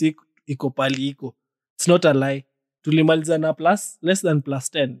difference iko pali iko. It's not a lie. Tulimaliza na less than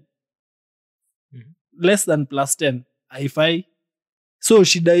 +10. Less than +10. Haifai. So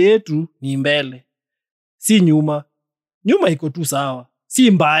shida yetu ni mbele. Si nyuma. Nyuma iko tu sawa.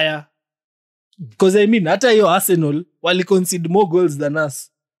 Si mbaya. Because I mean, hata hiyo Arsenal wali concede more goals than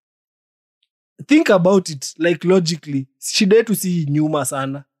us. Think about it like logically. Shida yetu si nyuma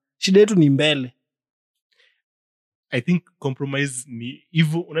sana. Shida yetu ni mbele. I think compromise ni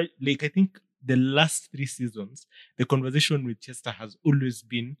even like I think the last 3 seasons the conversation with Chester has always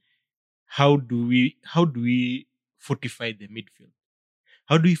been how do we fortify the midfield?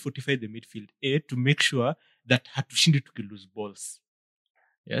 How do we fortify the midfield? To make sure that hatushindi tukilose balls.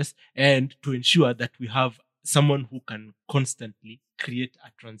 Yes, and to ensure that we have someone who can constantly create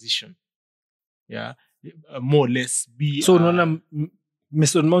a transition. Yeah, more or less be. So unaona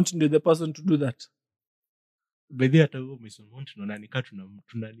Mason Mount ndio the person to do that. By the hata huo Mason Mount unaona nika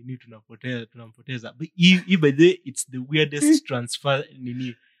tunampoteza. But by the it's the weirdest transfer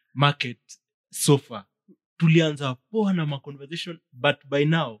market so far. Tulianza poa na conversation, but by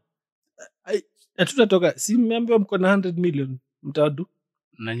now hatutatoka. Si mmeambiwa mko na 100 million mtadu.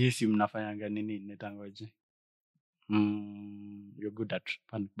 Na nyinyi mnafanyanga nini netangoje? You're good at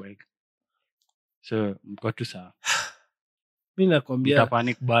panic buy. So mko tu sawa. Mimi nakwambia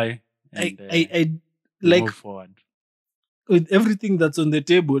panic buy and I like move forward. With everything that's on the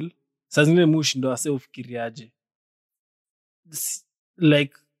table, sazine mushi ndo ase ufikiriaje.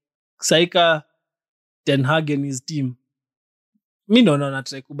 Like Saika, Ten Hag and his team. Mi no na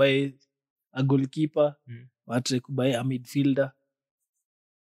try kubuy a goalkeeper, wa try kubuy a midfielder.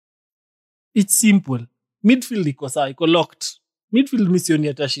 It's simple. Midfield iko sawa, iko locked. Midfield misioni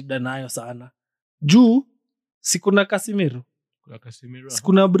hata shida nayo sana. Juu sikuna Casemiro.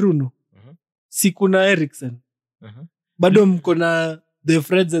 Sikuna Bruno. Sikuna Eriksen. Bado mko na the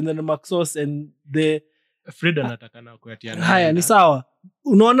Freds and the Maxos and the Fred anataka na kuatiana. Haya ni sawa.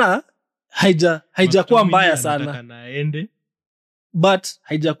 Unaona haijakuwa mbaya sana. Anataka na aende. But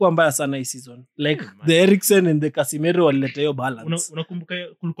haijakuwa mbaya sana hii season. Like the Eriksen and the Casemiro walileta hiyo balance. Unakumbuka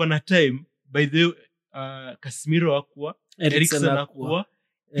kulikuwa na time by the Casemiro hakuwa, Eriksen hakuwa.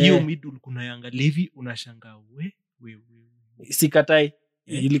 Hiyo middle kuna Yanga Levi unashangaa we. Sikatai.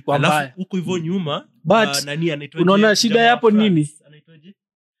 Ilikuwa mbaya. Alafu huko hivyo nyuma nani anaitwa? Unaona shida yapo nini? Anaitwaje?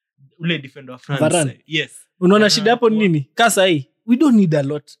 Ule defender wa France. Yes. Unaona shida yapo nini? Kasa hii. We don't need a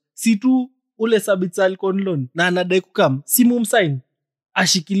lot. Si tu ule Sabitzer alikuwa on loan na anadai kukam. Si mumsign.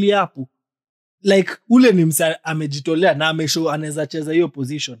 Ashikilie hapo. Like ule ni msa amejitolea na ameshow anaweza cheza hiyo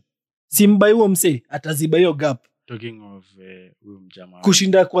position. Simba huo mse ataziba hiyo gap. Talking of huyo mjamaa.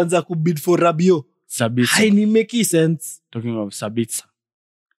 Kushinda kwanza kubid for Rabiot. Sabitzer. Haini make sense. Talking of Sabitzer.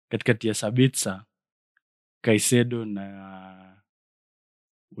 Katikati ya Sabitzer, Caicedo na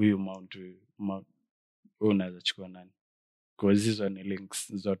huyu Mount unaweza chukua nani? Kwa hizo ni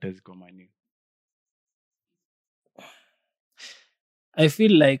links zote ziko mani. I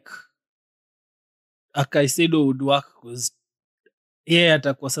feel like a Caicedo would work because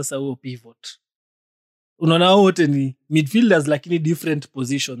atakuwa sasa huo pivot. Unaona wote ni midfielders lakini different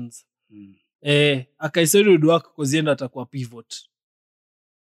positions. A Caicedo would work because yeye atakuwa pivot.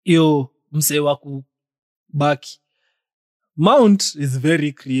 Yo mse wa kubaki. Mount is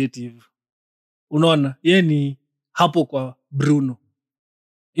very creative. Unaona yeye ni hapo kwa Bruno.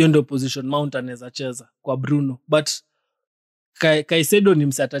 Hiyo ndio position Mount anaweza cheza kwa Bruno, but Caicedo ni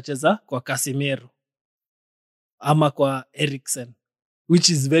mse atacheza kwa Casemiro ama kwa Eriksen, which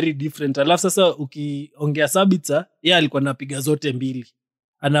is very different. Alafu sasa ukiongea Sabitzer, yeye alikuwa anapiga zote mbili.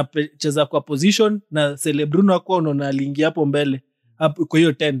 Anacheza kwa position na Bruno akwa unaona aliingia hapo mbele hapo kwa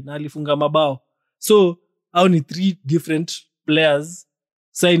hiyo 10 na alifunga mabao. So au ni 3 different players.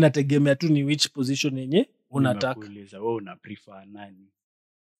 Sasa inategemea tu ni which position yenye unataka. Nimekuuliza wewe una prefer nani?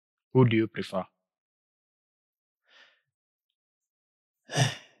 Who do you prefer?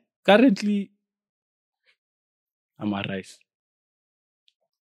 Currently I'm a Rice.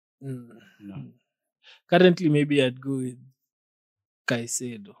 No. Currently maybe I'd go with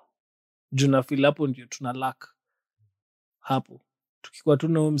Caicedo. Juna feel hapo ndio tuna lack hapo. Tukikuwa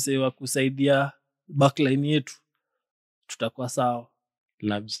tuna msee wa kusaidia backline yetu tutakuwa sawa.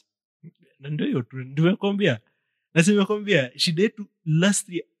 Labs. Ndio hiyo tu nimekwambia. Nasemekwambia shida yetu last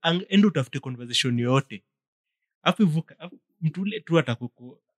year endo utafute conversation yote. Hapo ivuka mtu ule tu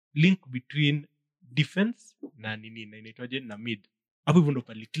atakuko link between defense na nini na inaitwaje na mid. Hapo hivyo ndo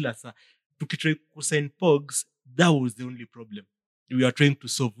pale kila saa tukitry kusign Pogs, that was the only problem we are trying to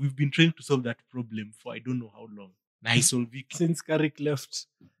solve. We've been trying to solve that problem for I don't know how long. na Haisolviki. Since Carrick left.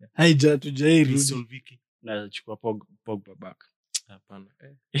 Haija tujairudi. Haisolviki. Na chukua Pogba back. Hapana.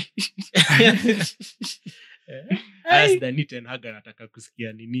 As the Ten Hag anataka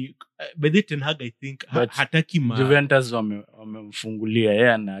kusikia nini? By the Ten Hag I think hataki Juventus wamemfungulia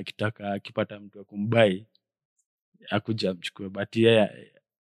yeye na akitaka akipata mtu wa kumbai akuja mchukue, but yeye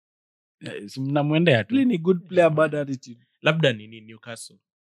mnamwendea tu. Ni good player, bad attitude. Labda nini Newcastle.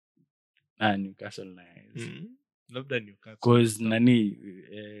 Newcastle nice. Labda Newcastle. Cause nani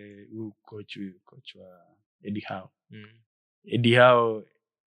coach wa Eddie Howe. Eddie Howe,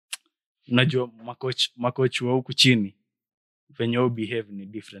 unajua makoch wa huku chini venye wao behave ni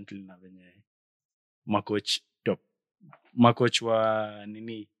differently na venye makoch top. Makoch wa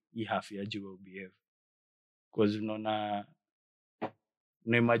nini hii half ya juu behave. Cause unaona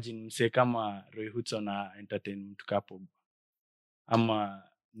imagine mse kama Roy Hodgson na entertain mtu kapo ama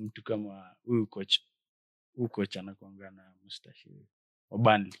mtu kama huyu coach anakuanga na mustache wa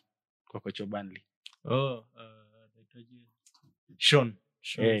Burnley, kwa coach wa Burnley. Sean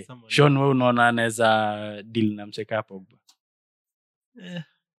wewe unaona anaweza deal na mse kapo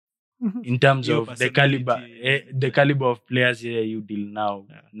in terms of the caliber of players here you deal now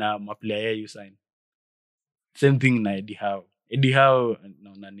na ma player here you sign. Same thing na Eddie Howe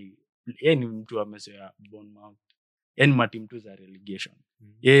naona ni yeye ni mtu amezoea Bournemouth, yani matimu tu za relegation.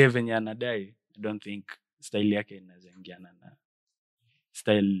 Yeye venye anadai, I don't think style yake inaweza ingiana na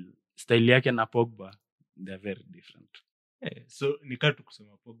style yake na Pogba, they are very different. So nikatu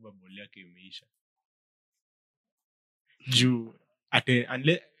kusema Pogba ball yake imeisha juu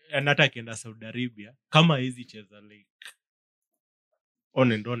anataka kwenda Saudi Arabia kama hizi cheza like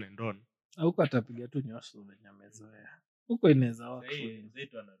on and on huko atapiga tu nyosho venye amezoea. Huko inaweza wako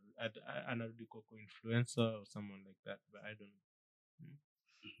zetu anarudi kwa influencer or someone like that, but I don't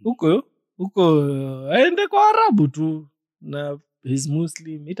know. Huko aende kwa Arabu tu na he's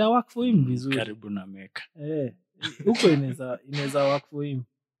Muslim, ita work for him vizuri. Karibu na Mecca. Huko inaweza work for him.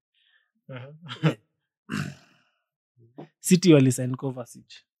 City walisign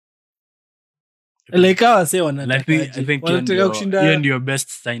Kovacic. Like I say wanataka kushinda. Hiyo ndio best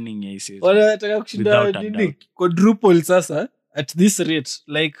signing ya season. Wanataka kushinda nini? Quadruple sasa at this rate,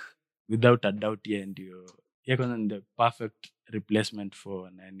 like without a doubt yeye ndio yako the perfect replacement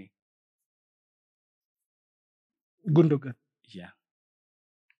for nani? Gundogan. Yeah.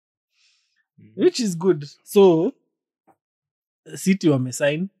 Which is good. So City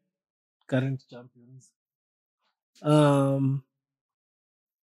wamesign current champions.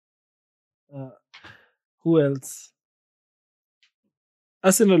 Who else?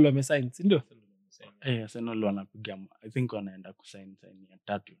 Arsenal wamesign, si ndio? Arsenal wanapiga, I think wanaenda kusign ya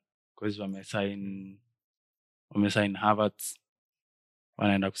 3 because wamesign Havertz,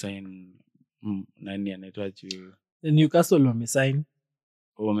 wanaenda kusign nani anaitwa Newcastle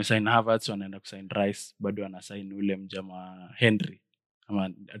wamesign Havertz, wanaenda kusign Rice, bado wanasign ule mjama Henry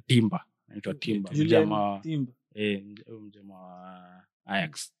ama Timber, anaitwa Timber, mjama wa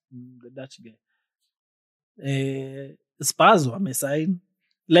Ajax, the Dutch guy. Spurs wamesign,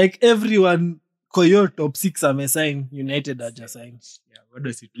 like everyone koyo top 6 amesign, United haja sign.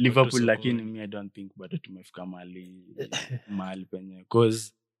 Liverpool lakini me I don't think bado tumefika mahali penye,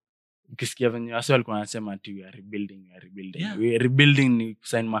 cause ukisikia venye wase walikuwa wanasema ati we are rebuilding. We rebuilding ni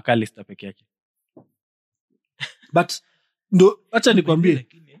sign McAllister peke yake. But ndo acha nikwambie,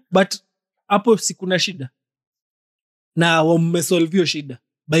 but hapo si kuna shida na wamesolve shida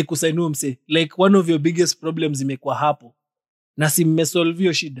by kusainiwa mse, like one of your biggest problems imekuwa hapo na si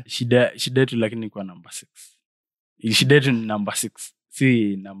mmesolve shida yetu, lakini kwa number 6. Shida yetu ni number 6,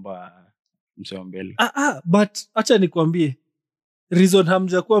 si number mseo mbele. But acha nikwambie reason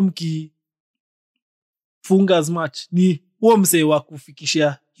hamjakuwa mkifunga as much ni huo mse wa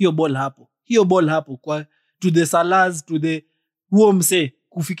kufikisha hiyo ball hapo kwa to the Salahs, to the huo mse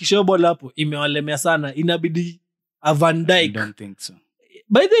kufikisha hiyo ball hapo imewalemea sana, inabidi a Van Dijk. I don't think so.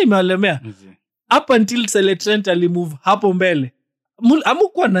 By the way imewalemea up until Sele Trent alimove hapo mbele.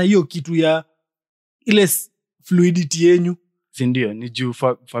 Amukuwa na hiyo kitu ya ile fluidity yenyu, si ndio? Ni juu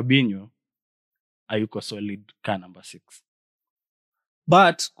Fabinho hayuko solid ka number 6.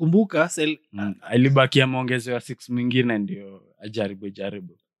 But kumbuka alibaki ameongezewa 6 mwingine ndio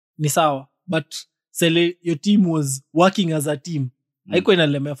ajaribu. Ni sawa, but Sele, your team was working as a team. Haiko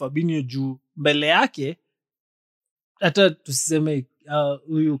inalemea Fabinho juu mbele yake, hata tusiseme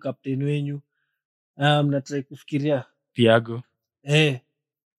huyu captain wenyu mnatrai kufikiria Thiago.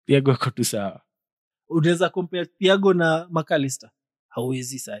 Thiago ako tu sawa. Unaweza compare Thiago na McAllister?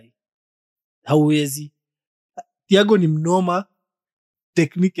 Hauwezi sahi. Hauwezi. Thiago ni mnoma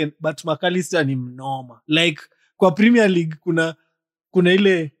technique, but McAllister ni mnoma. Like kwa Premier League kuna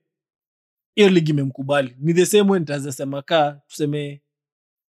ile hiyo ligi imemkubali. Ni the same way nitaanza sema tuseme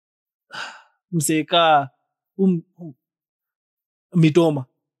mseka Mitoma.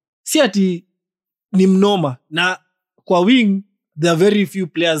 Si ati ni mnoma na kwa wing there are very few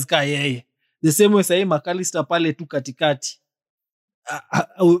players yeye. The same way sahi McAllister pale tu katikati.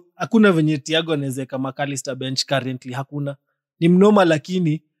 Hakuna venye Thiago anaweza McAllister bench currently, hakuna. Ni mnoma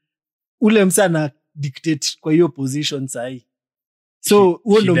lakini ule msana dictate kwa hiyo position sahi. So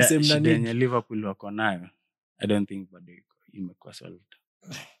huo ndo msemo nani yenye Liverpool wako nayo. I don't think bado imekuwa solved.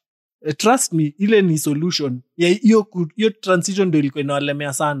 Trust me, ile ni solution. Hiyo transition ndio ilikuwa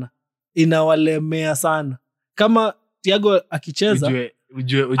inawalemea sana. Kama Thiago akicheza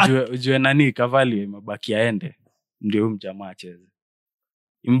ujue nani Cavalli imebaki aende ndio huyu mjamaa acheze.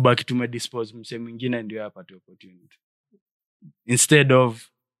 Imbaki tumedispose mse mwingine ndio hapa tu opportunity. Instead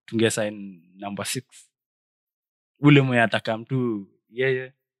of tungesign number 6. Ule mwenye ataka mtu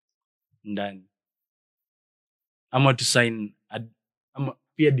yeye ndani. Ama to sign ama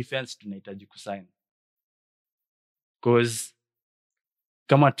pia defense tunahitaji kusign. Cause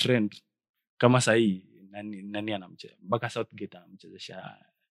kama Trent kama sahi nani anamcheza mpaka Southgate anamchezesha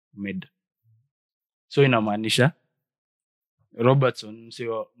mid. So inamaanisha Robertson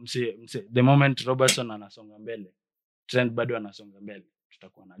mse the moment Robertson anasonga mbele, Trent bado anasonga mbele,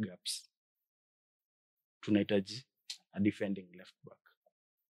 tutakuwa na gaps. Tunahitaji a defending left back.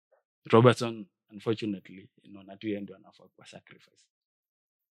 Robertson unfortunately inaona tu yeye ndio anafaa kwa sacrifice.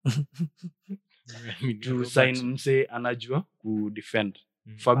 To sign mse anajua ku defend.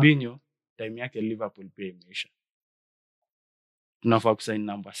 Fabinho time yake Liverpool pia imeisha. Tunafaa kusign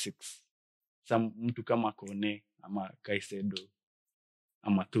number 6. Mtu kama Kone ama Caicedo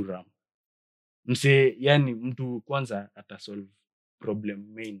ama Thuram. Mse yani mtu kwanza atasolve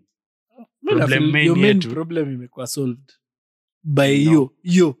problem main yetu. Problem imekuwa solved by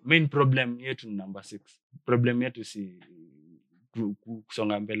you. Main problem yetu ni number 6. Problem yetu si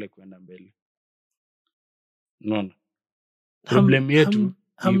kusonga mbele kwenda mbele. No. Problem yetu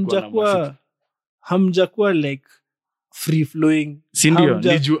hamjakuwa like free flowing. Si ndio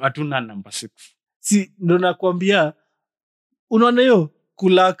niju hatuna number 6. Si ndo nakwambia unaona hiyo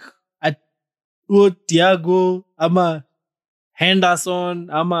kulak Thiago ama Henderson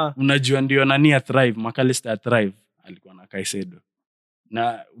ama unajua ndio nani thrive McAllister thrive alikuwa na Caicedo.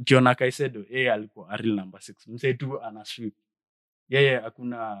 Na ukiona Caicedo yeye alikuwa a real number 6. Mse tu ana sweep. Yeye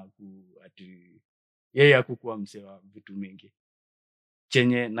hakuna ati yeye hakukuwa mse wa vitu mingi.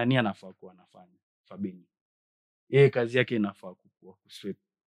 Chenye nani anafaa kuwa anafanya Fabinho. Yeye kazi yake inafaa kuwa kusweep.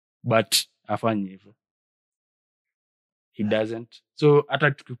 But afanye hivyo. He doesn't. So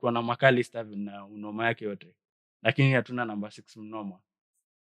hata tukikuwa na McAllister na unoma yake yote. Lakini hatuna number 6 mnoma.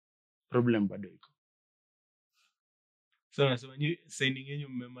 Problem bado iko. So nasema ni signing yenu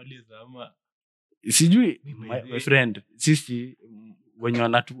mmemaliza ama sijui my friend sisi wenye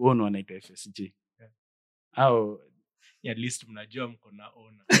wanatuona wanaitwa FSG. Au at least mnajua mko na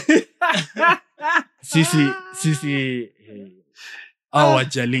owner. sisi au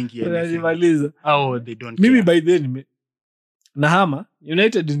wajalingi yanimaliza. Au they don't mimi by then nahama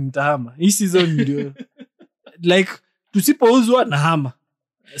United nitahama hii season ndio like tusipouzwa nahama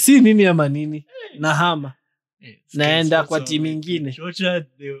si nini ama nini nahama naenda kwa timu nyingine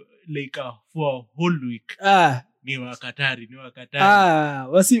like for a whole week ni wakatari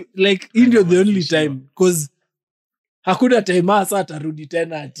wasi like ndio the only time cause hakuna time hasa atarudi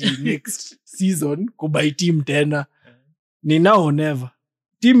tena ati next season kubai team tena ni now or never.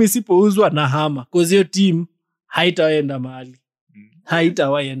 Team isipouzwa na hama cause hiyo team haitaenda mahali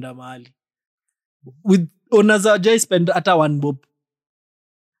with owners are spend hata 1 bob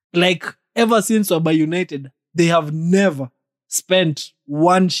like ever since Waba United they have never spent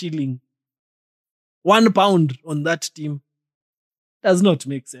 1 shilling 1 pound on that team. Does not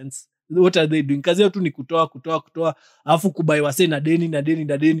make sense. What are they doing? Kazi yao tu ni kutoa alafu kubai wase na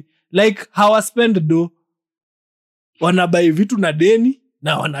deni like hawa spend do wanabai vitu na deni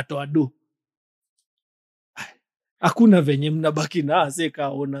na wanatoa do. Hakuna venye mnabaki na aseka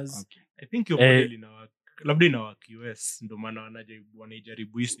owners. Okay. I think your model labda ina US ndo maana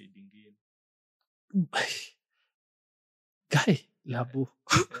wanajaribu hii side nyingine. Guy labo.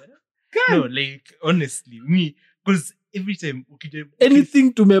 No, like honestly me because every time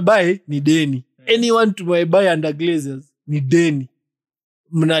anything tumebuy ni deni. Anyone tumebuy under Glazers ni deni.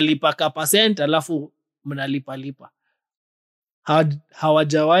 Mnalipa ka percent alafu mnalipa.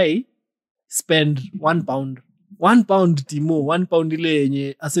 Hawajawai spend 1 pound. 1 pound Timo, 1 pound ile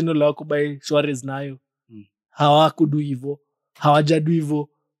yenye Arsenal wako buy Suarez nayo. Hawakudu hivyo. Hawajadu hivyo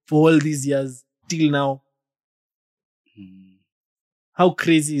for all these years till now. How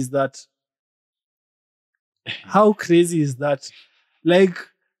crazy is that? How crazy is that? Like,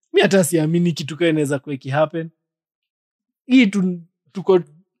 mi hata siamini kitu kama inaweza kuwa happen. Hii tuko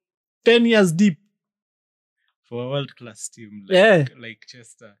 10 years deep for a world class team like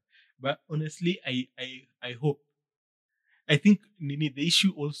Chester. But honestly, I hope. I think the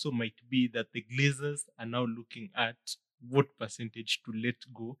issue also might be that the Glazers are now looking at what percentage to let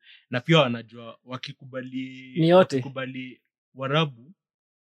go. Na pia wanajua wakikubali Warabu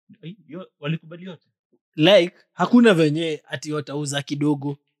walikubali yote. Like hakuna venye ati watauza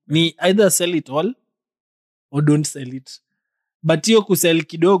kidogo. Ni either sell it all or don't sell it. But hiyo kusell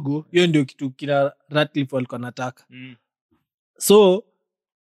kidogo, hiyo ndio kitu kila Ratcliffe walikuwa nataka. So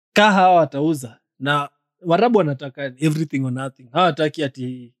hawa watauza na Warabu wanataka everything or nothing. Hawataki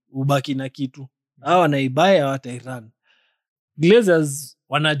ati ubaki na kitu. Hawa wanaibaya watairan. Glazers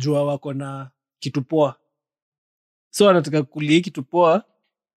wanajua wako na kitu poa. So wanataka kulia kitu poa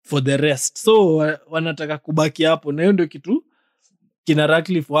for the rest. So wanataka kubaki hapo na hiyo ndio kitu kina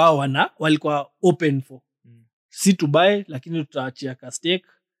Ratcliffe wao walikuwa open for. Si to buy lakini tutaachia ka stake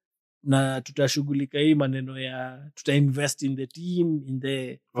na tutashughulika hii maneno ya tutainvest in the team in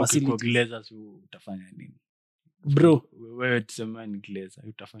the facilities. Kwa Glazers utafanya nini? Bro, wewe tuseme ni Glazer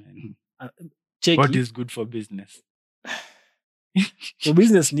utafanya nini? What is good for business? For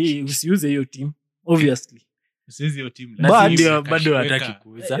business ni usiuze hiyo team obviously. Usiuze hiyo team. Bado hataki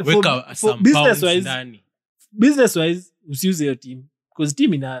kuuza. Weka some business wise ndani. Business wise usiuze hiyo team because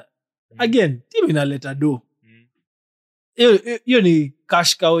team team inaleta do. Hiyo ni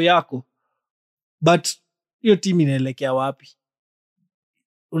cash cow yako. But hiyo team inaelekea wapi?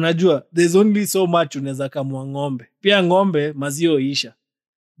 Unajua there's only so much unaweza kamua ng'ombe. Pia ng'ombe mazio isha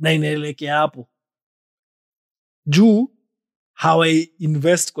na inaelekea hapo. Juu hawa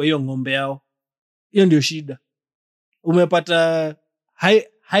invest kwa hiyo ng'ombe yao. Hiyo ndio shida. Umepata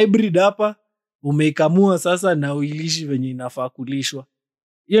hybrid hapa, umeikamua sasa na uilishi venye inafaa kulishwa.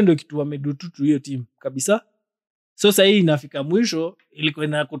 Hiyo ndio kitu wamedututu hiyo team kabisa. So sasa hii inafika mwisho ilikuwa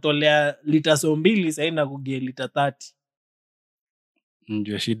inakutolea lita 2 sasa inakugia lita 30.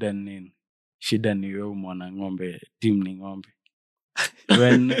 Ndio shida ni nini? Shida ni wewe mwana ng'ombe, team ni ng'ombe.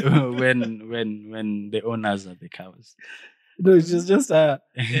 When the owners are the cows. No, it's just a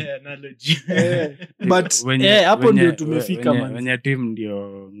analogy. But hapo ndio tumefika man. Wenye team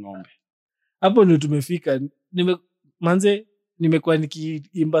ndio ng'ombe. Hapo ndio tumefika. Nimekuwa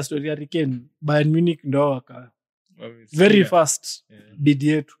nikiimba story ya Riken Bayern Munich ndio waka very fast bid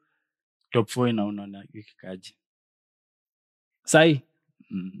yetu. Top 4 inaona ikikaje. Sai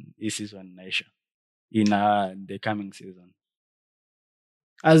this is one nation in the coming season.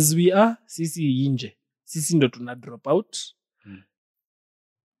 As we are sisi nje. Sisi ndo tuna drop out.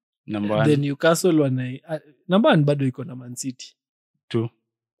 Number 1. The Newcastle number 1 bado iko na Man City. 2.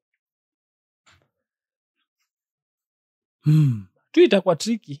 Tu itakuwa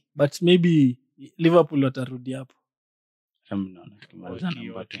tricky but maybe Liverpool watarudi hapo.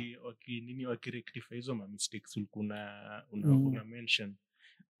 Wakirectify hizo mistakes una mention.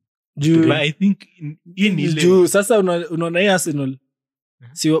 But I think juu sasa unaona hii Arsenal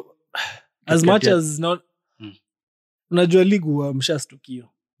sio as much as not unajua ligu wa mshastukio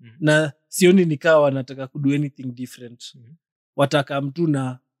na sioni nikawa wanataka kudo anything different. Wataka mtu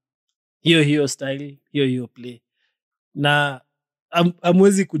na hiyo style hiyo play na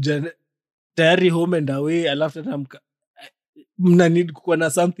amwezi kuja tayari home and away alafu tena mna need kuwa na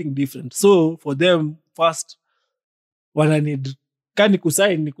something different. So for them first wana need kani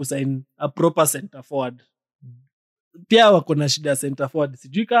kusign a proper center forward. Pia wako na shida center forward.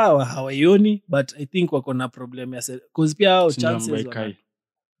 Sijui kama hawaioni but I think wako na problem ya cause pia hao chances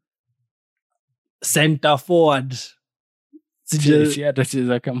center forward. Si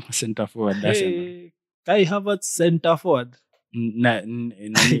atacheza kama center forward Arsenal. Kai Havertz center forward. Na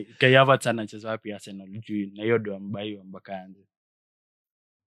Kai Havertz anacheza wapi Arsenal juu na hiyo ndio ambayo mpaka anze.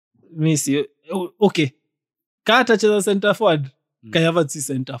 Mimi si okay. Kata atacheza center forward. Kai Havertz si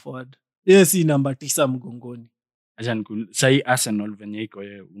center forward. Yeye si namba 9 mgongoni. Acha sai Arsenal venye iko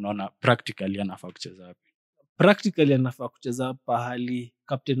yeye unaona practically anafaa kucheza wapi? Practically anafaa kucheza pahali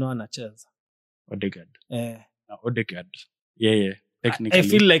captain wao anacheza. Odegaard. Odegaard. Yeah. Technically. I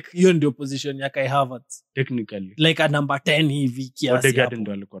feel like hiyo ndio position ya Kai Havertz. Technically. Like a number 10 hivi kiasi. Odegaard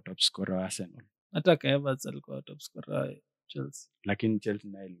ndio alikuwa top scorer wa Arsenal. Hata Kai Havertz alikuwa top scorer wa Chelsea. Lakini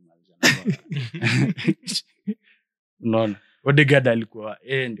Chelsea naye ilimaliza. Unaona? Odegaard alikuwa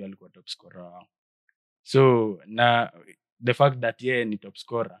ndio alikuwa top scorer wao. So na the fact that yeye ni top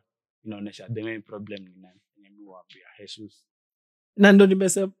scorer inaonyesha the main problem ni nani? Ni mwambia Jesus. na ndo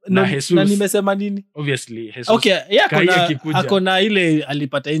nimesema Na na Jesus. nimesema nini Obviously Jesus. okay yeah Kai akikuja. akona ile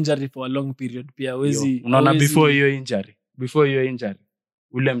alipata injury for a long period pia wezi Unaona before hiyo injury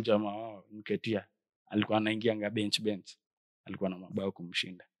ule mjamaa wao Mketia alikuwa anaingia bench alikuwa na mabao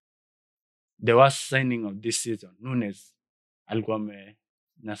kumshinda. The worst signing of this season Nunes alikuwa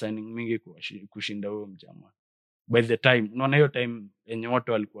na signing mingi kushinda huyo mjamaa. By the time unaona hiyo time yenye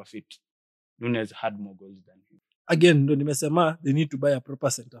watu walikuwa fit Nunes had more goals than him. Again ndo nimesema they need to buy a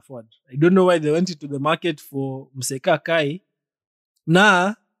proper center forward. I don't know why they went into the market for Mseka Kai.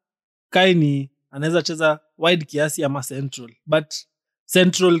 Na Kai ni anaweza cheza wide kiasi ama central, but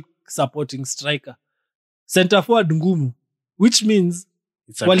central supporting striker. Center forward ngumu, which means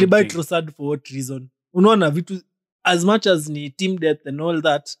walibuy Trossard for what reason? Unaona vitu as much as ni team depth and all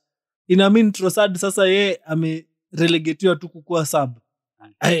that, ina mean Trossard sasa yeye amerelegatiwa tu kukuwa sub.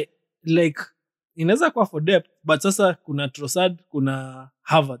 Like inaweza kuwa for depth, but sasa kuna Trossard, kuna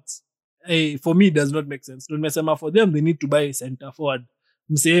Havertz. For me it does not make sense. Nimesema for them they need to buy center forward.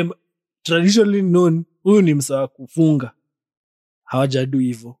 Msema traditionally known huyu ni msawa kufunga, hawajadu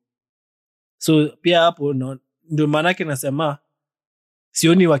hivyo. So pia hapo ndio maana yake nasema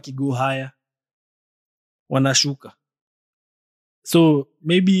sioni wakigo haya wanashuka. So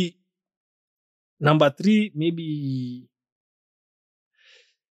maybe number 3 maybe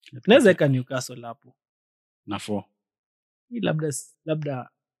naweza eka Newcastle hapo na 4 hii labda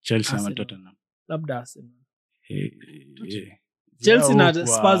Chelsea ama Tottenham, labda Arsenal. Chelsea Chelsea na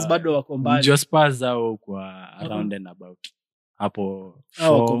Spurs bado wako mbali. Just Spurs zao kwa around and about hapo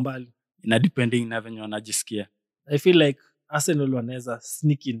wako mbali. Ina depending na venye wanajisikia. I feel like Arsenal wanaweza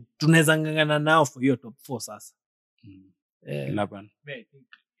sneak in. Tunaweza ngangana nao for hiyo top 4 sasa. Laban. I think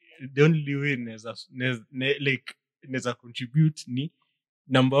the only way neza contribute ni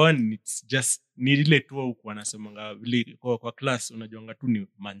number 1 it's just ni ile tu huko wanasemanga vile kwa class unajuanga tu ni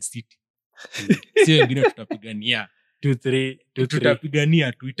Man City. Sio wengine tutapigania 2-3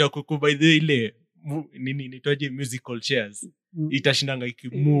 tutapigania tu itakoko by the ile nini nitoje musical chairs itashindanga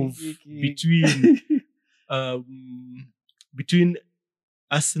ikimove between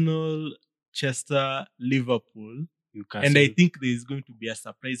Arsenal, Chester, Liverpool, Newcastle. And I think there is going to be a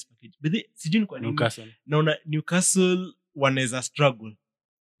surprise package. But sijui kwa nini naona Newcastle wanaweza struggle.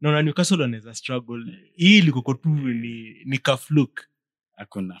 Hii liko tu ni ka fluke.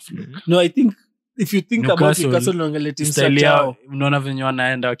 Hakuna fluke. No, I think if you think about Newcastle naangalia team structure yao, unaona venye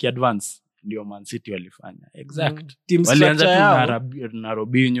wanaenda wakiadvance ndio Man City walifanya. Exact. Team structure yao na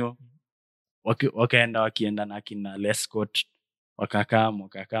Robinho wakienda na kina Lescott wakakaa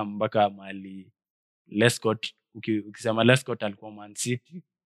mpaka mali Lescott. Ukisema Lescott alikuwa Man City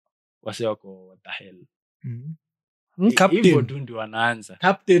wase wako what the hell. Captain tu ndio wanaanza.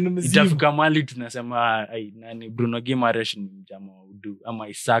 Captain mzima. Itafika mali tunasema nani Bruno Guimaraes ni mjama wa Udu ama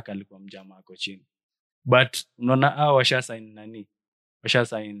Isaac alikuwa mjama wako chini. But unaona hao washa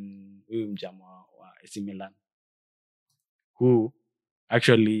sign huyu mjama wa AC Milan. Who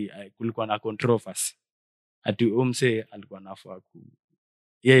actually kulikuwa na controversy. Ati umse alikuwa nafaa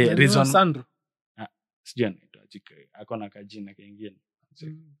reason Sandro. Sijui anaitwa akona kajina kingine.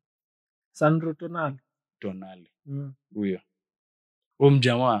 Sandro Tonali. Huyo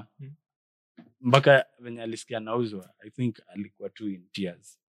mjamaa mpaka venye alisikia nauzwa I think alikuwa too in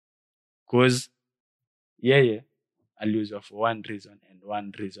tears cause yeye aliuzwa for one reason and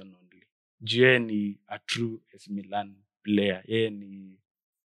one reason only. Jue ni a true AC Milan player. Yeye ni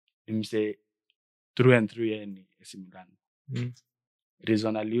mse through and through, yeye ni AC Milan.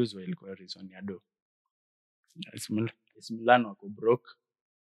 Reason aliuzwa ilikuwa reason ya do. AC Milan wako broke,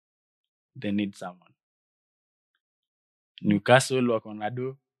 they need someone. Newcastle wako na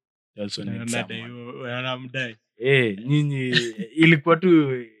do, they also need someone. Nyinyi ilikuwa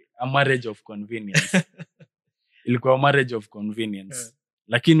tu a marriage of convenience. Ilikuwa a marriage of convenience.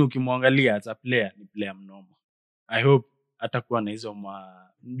 Lakini ukimwangalia as a player ni player mnoma. I hope atakuwa na hizo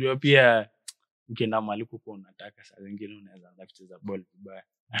ndio pia ukienda mahali kuko unataka saa zingine unaweza anza kucheza ball vibaya.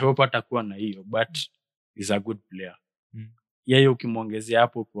 I hope atakuwa na hiyo, but is a good player. Yeye ukimwongezea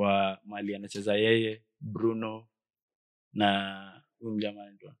hapo kwa mahali anacheza yeye, Bruno na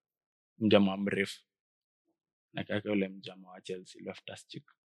mjamaa mrefu na kaka yule mjamaa wa Chelsea left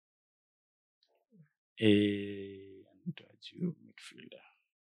chick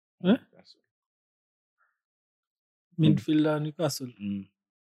midfielder Newcastle.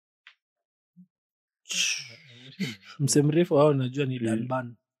 Mse mrefu wao najua ni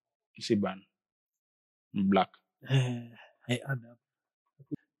Laban. Siban black.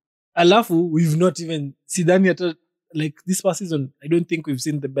 Alafu we've not even sidhani hata like this past season I don't think we've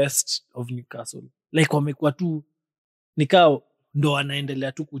seen the best of Newcastle. Like wamekuwa tu nikao ndo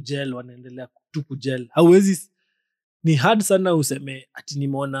wanaendelea tu kujel. Hauwezi, ni hard sana useme ati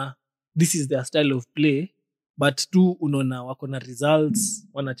nimeona this is their style of play, but tu unaona wako na results,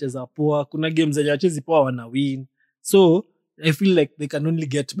 wanacheza poa, kuna games zenye wachezi poa wana win, so I feel like they can only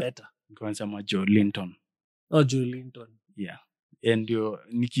get better. Kama Joe Linton. Joe Linton. Yeah. Ndio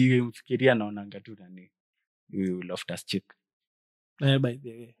nikimfikiria naonanga tu nani Loftus-Cheek. By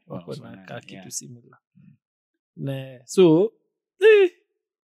the way, wako na kitu similar. So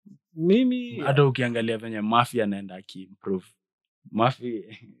mimi hata ukiangalia venye Murphy anaenda akiimprove. Murphy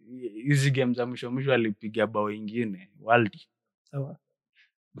hizi games za mwisho alipiga bao ingine world. Sawa.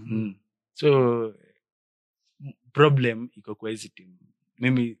 So problem iko kwa hizi team.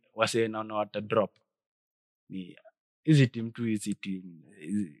 Mimi wase naona wata drop. Ni hizi team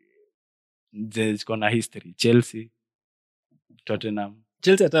ziko na history. Chelsea, Tottenham,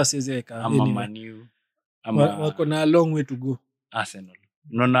 Chelsea hata siwezi weka ama Man U, ama wako na a long way to go. Arsenal.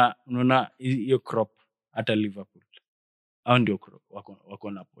 Unaona hiyo crop hata Liverpool. Hao ndio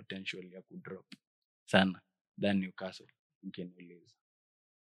wako na potential ya kudrop sana than Newcastle ukiniuliza.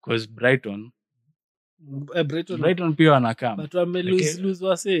 Because Brighton pia wanakaa. But wame lose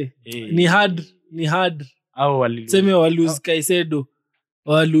wase. Ni hard. Au walilose. Sema walose Caicedo,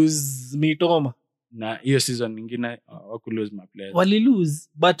 walose Mitoma. Na hiyo season nyingine wakulose ma players. Walilose,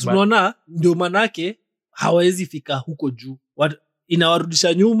 but unaona ndio manake hawezi fika huko juu.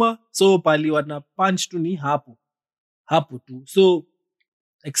 Inawarudisha nyuma, so pali wana punch tu ni hapo tu. So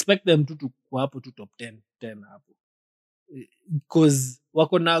expect them to kwa hapo tu top 10 hapo. Because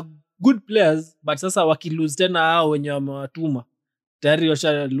wako na good players, but sasa wakilose tena hao wenye wamewatuma tayari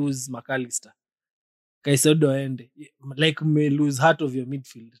washa lose McAllister, Caicedo aende, like may lose heart of your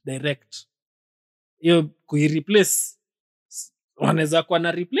midfield direct. Hiyo kuireplace wanaweza kuwa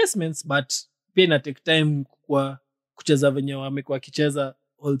na replacements, but pia ina take time kwa kucheza venye wamekuwa kicheza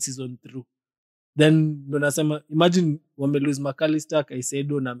all season through. Then ndo nasema imagine wame lose McAllister,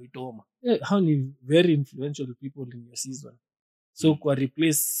 Caicedo na Mitoma. How ni very influential people in your season. So kwa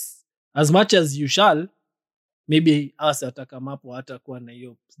replace as much as you shall, maybe us atakama hapo hata kuwa na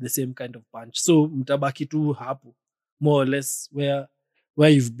hiyo the same kind of punch. So mtabaki tu hapo more or less where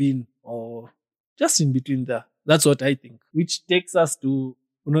you've been, or just in between there. That's what I think, which takes us to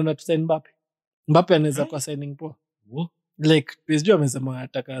unaona tu sign Mbappe anaweza kwa signing poa. Like PSG amesema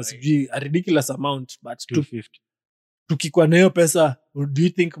anataka sijui a ridiculous amount, but 250. Tukikuwa na hiyo pesa, do you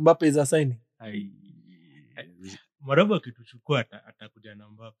think Mbappe is a signing? Maraba kituchukua atakuja na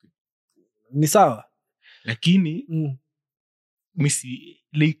Mbappe. Ni sawa. Lakini misi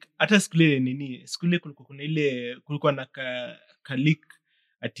like hata skule kulikuwa na ka leak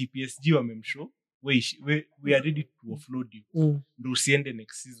at PSG wamemshow we are ready to offload you. Ndio usiende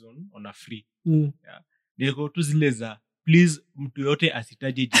next season on a free. Yeah. Ndio tu zile za please mtu yote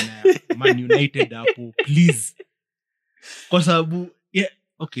asitaje jina ya Man United hapo please. Kwa sababu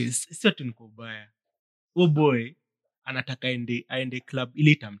okay, sio tu niko baya. Boy anataka aende club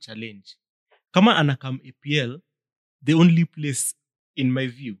ile itamchallenge. Kama anakam EPL, the only place in my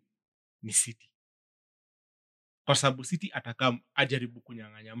view ni City. Kwa sababu City atakam ajaribu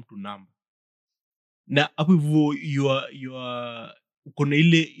kunyang'anya mtu namba. Na hapo hivyo you are uko na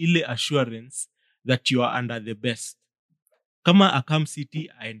ile assurance that you are under the best. Kama akam City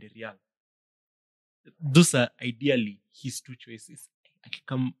aende Real, those are ideally his two choices.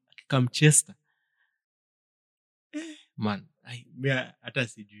 Akikam Chester, man, hata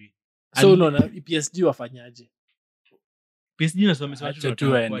sijui. So unaona PSG wafanyaje? PSG nasema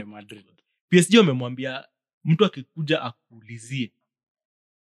tu aende Madrid. PSG wamemwambia mtu akikuja akuulizie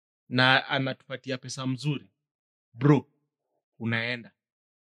na anatupatia pesa mzuri, bro, unaenda.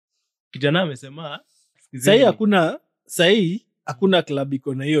 Kijana amesema sahi hakuna club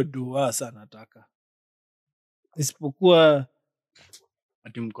iko na hiyo doa sana nataka. Isipokuwa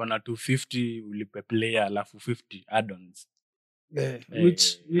ati mko na 250 ulipe player alafu 50 add-ons.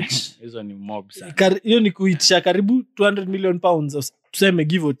 Which hizo ni mob sana. Hiyo ni kuitisha karibu 200 million pounds, tuseme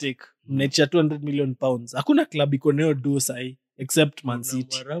give or take. Mnaitisha 200 million pounds. Hakuna club iko na hiyo doa sahi except Man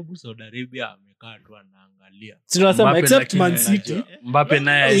City. Arabu Saudi Arabia amekaa tu anaangalia. Tunasema except Man City. Mbappe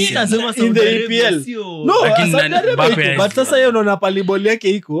naye anasema in the EPL. No, lakini Mbappe but sasa yeye unaona pali ball yake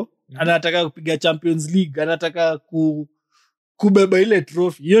iko, anataka kupiga Champions League, anataka kubeba ile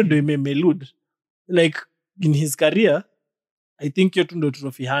trophy. Hiyo ndio imemelude. Like in his career, I think hiyo tu ndio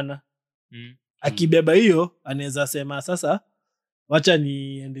trophy hana. Akibeba hiyo anaweza sema sasa wacha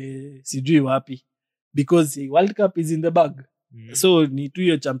niende sijui wapi, because World Cup is in the bag. So ni tu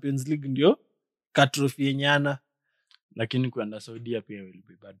hiyo Champions League ndio ka trophy yenyana. lakini kwenda Saudia pia will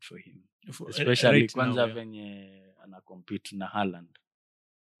be bad for him, especially right kwanza now, venye ana compete na Haaland.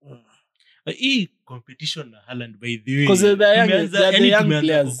 Hii competition na Haaland by the way, 'Cause they're the young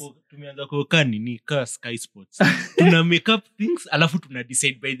players. tumeanza kuoka nini ka Sky Sports tuna make up things alafu tuna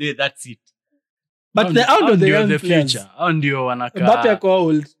decide by the way that's it. But the out of the Ndio young the players. future. Hao ndio wanakaa Mbappe ako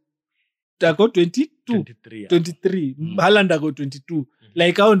old. Ako 22, 23. 23. Haaland ako 22.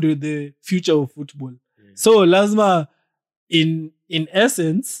 Like how do the future of football. So lazima in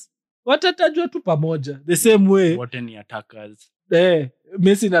essence watatajwa tu pamoja the same way. Wote ni attackers.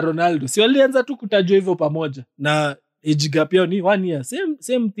 Messi na Ronaldo si walianza tu kutajwa hivyo pamoja na age gap yao ni 1 year,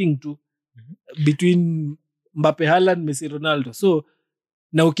 same thing tu between Mbappe, Haaland, Messi, Ronaldo. So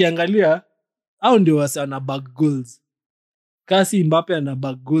na ukiangalia hao ndio wasa na bag goals, kasi Mbappe ana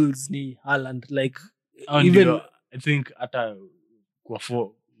bag goals ni Haaland, like even I think hata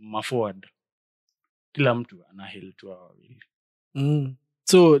kwa forward kila mtu ana hell tu wawili.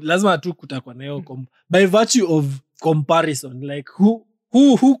 So lazima tu kutakwa na hiyo by virtue of comparison, like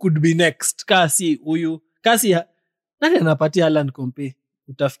who could be next, kasi huyu, kasi nani anapatia Haaland kompe,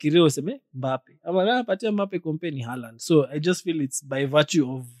 utafikiria useme Mbappe ama nani anapatia Mbappe kompe ni Haaland. So I just feel it's by virtue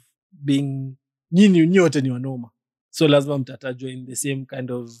of being nyinyi wote ni wanoma, so lazima mtatajwa in the same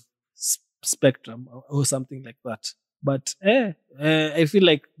kind of spectrum or something like that. But I feel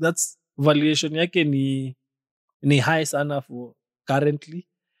like that's valuation yake ni high sana for currently,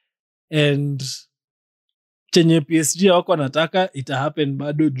 and chenye PSG wako nataka ita happen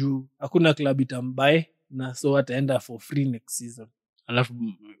bado juu hakuna club itambuy, na so ataenda for free next season. Alafu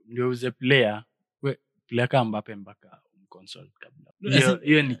ndio uze player kama Mbappe mpaka consult kabla.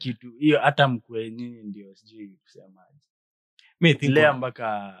 Hiyo ni kitu. Hiyo hata mkwe nyinyi ndio sijui kusemaje. Mimi think player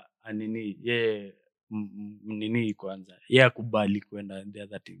mpaka anini yeye nini kwanza. Yeye akubali kwenda the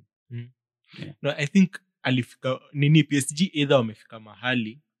other team. Yeah. No, I think alifika nini PSG either wamefika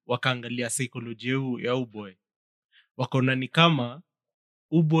mahali wakaangalia psychology ya uboy. Wakaona ni kama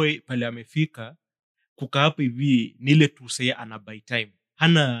uboy pale amefika kukaa hapo hivi ni ile tu say ana buy time.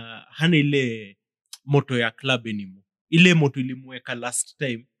 Hana ile moto ya club anymore. Ile moto ilimweka last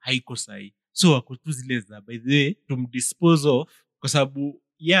time haiko sahi. So wako tu zile za by the way tumdispose of kwa sababu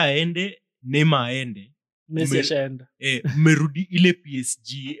ya aende Neymar aende. Messi ashaenda. Merudi ile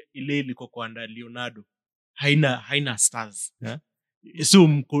PSG ile iliko kwa Leonardo haina stars.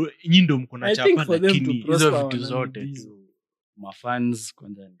 So nyindo mko na chapa lakini hizo vitu zote tu mafans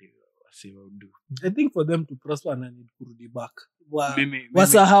kwanza ndio wasiwaudu. I think for them to prosper na need kurudi back.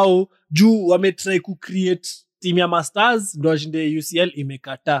 Wasahau juu wametry ku create team ya masters ndio shinde UCL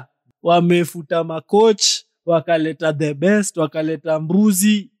imekata. Wamefuta macoach, wakaleta the best, wakaleta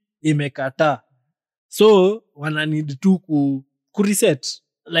mbuzi, imekata. So wana need to ku reset,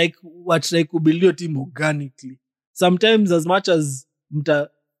 like what try ku build your team organically. Sometimes as much as mta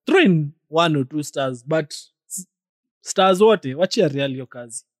throw in 1 or 2 stars, but stars wote wachia Real yo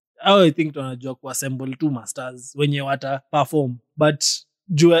kazi. I think tunajua ku assemble 2 masters wenye wata perform, but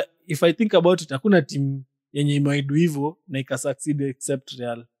jua if I think about it hakuna team yenye imeidu hivyo na ika succeed except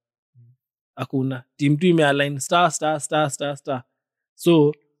Real. Hakuna team tu imealign star.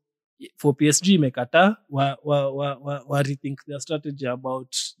 So for PSG imekata wa rethink their strategy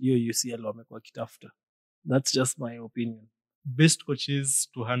about your UCL wamekuwa kitafuta. That's just my opinion. Best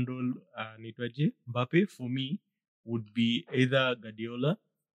coaches to handle nitwaje Mbappe for me would be either Guardiola,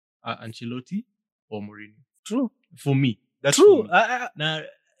 Ancelotti or Mourinho. True. For me. That's true. Na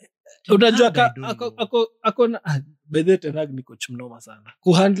unajua ako na bedhe Ten ni coach mnoma sana.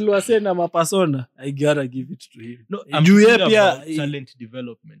 Kuhandle wase na mapasona, I gotta give it to him. No, I'm pia talent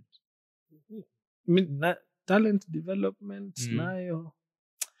development. Talent development nayo.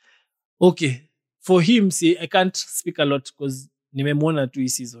 Okay. For him, see, I can't speak a lot because nimemwona tu hii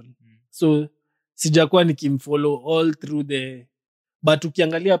season. So sijakuwa nikimfollow all through but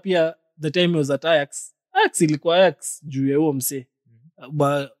ukiangalia pia the time he was at Ajax ilikuwa Ajax juu ya huo mse.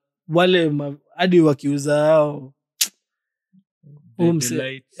 Wale hadi wakiuza hao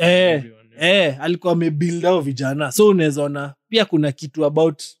mse alikuwa amebuild hao vijana. So unaweza ona pia kuna kitu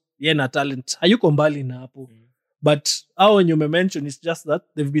about yeye na talent. Hayuko mbali na hapo. But how when you mention it's just that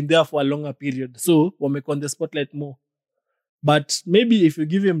they've been there for a longer period. So wame on the spotlight more. But maybe if you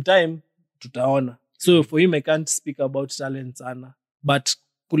give him time, tutaona. So for him I can't speak about talent sana. But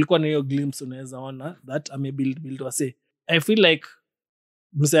kulikuwa na hiyo glimpse unaweza ona that build wase. I feel like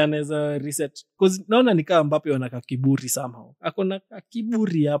mse anaweza reset. Because naona ni kama Mbappe wanaka kiburi somehow. Akona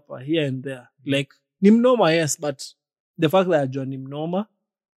kiburi hapa here and there. Like ni mnoma yes, but the fact that ajua ni mnoma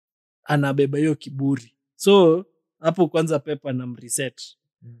anabeba hiyo kiburi. So hapo kwanza Pep anamreset.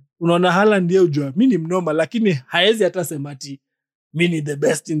 unaona Haaland ndiye ujua mi ni mnoma lakini haezi hata sema ati mi ni the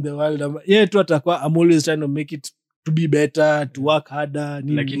best in the world yeye tu atakuwa I'm always trying to make it to be better to work harder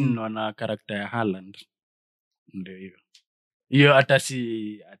nini, lakini nini. naona karakta ya Haaland ndio hiyo hata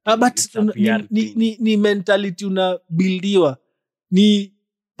si But ni mentality unabuildiwa ni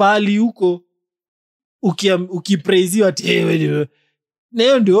pali huko ukipraiziwa ati hey, na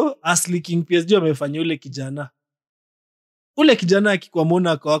hiyo ndio Ashley King PSG amefanya ule kijana akikuwa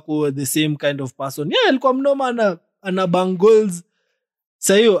Monaco wako the same kind of person alikuwa mnoma ana bang goals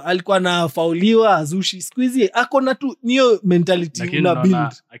sa hiyo alikuwa anafauliwa azushi siku hizi ako na tu niyo mentality una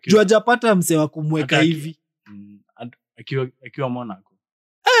build juu hajapata msee wa kumweka hivi akiwa Monaco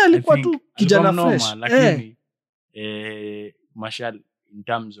alikuwa tu kijana fresh lakini Marshall in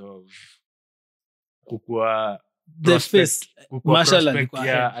terms of kukua the face Marshall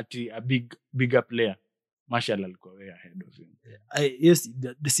alikuwa ati a bigger player Marshall alikuwa way ahead of him yes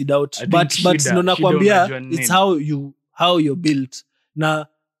the doubt but nakwambia it's how you built na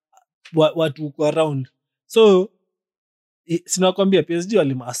watu uko around so sinakwambia PSG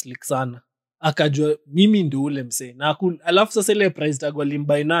walimaslik sana akajua mimi ndio ule msee na alafu sasa ile price tag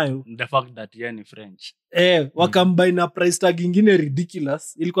walimbai nayo the fact that yeye ni French wakambai na price tag ingine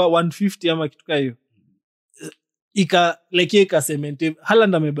ridiculous ilikuwa 150 ama kitu kama hiyo ika cement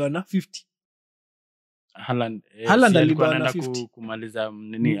Haaland amebana na 50 Haaland alibana na 50 kumaliza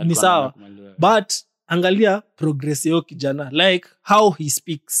nini ni sawa but angalia progress yao kijana like how he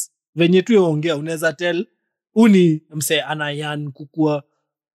speaks venye tu yaongea unaweza tell uni mse anayan kukua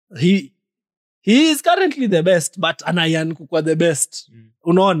he is currently the best but anayan kukua the best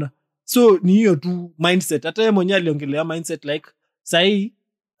unaona so ni hiyo tu mindset hata yeye mwenyewe aliongelea mindset like sahi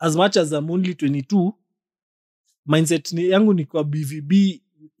as much as I'm only 22 mindset yangu ni kwa BVB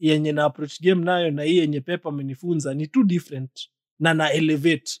yenye na approach game nayo na hii yenye Pep amenifunza ni too different na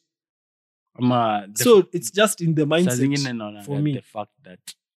elevate so it's just in the mindset for me the fact that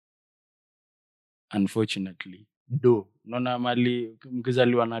unfortunately unaona mali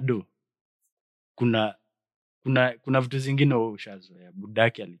mkizaliwa na kuna vitu zingine wewe ushazoea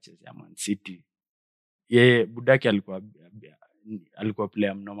budaki alichezea Man City yeye budaki alikuwa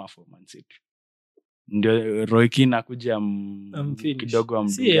player mnoma for Man City ndio Roy Keane akuja kidogo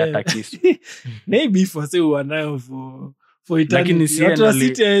ampigia hata kisu maybe for say wanayo for eternity hata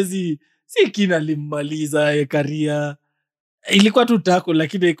City hizi si Keane alimmaliza career ilikuwa tu tackle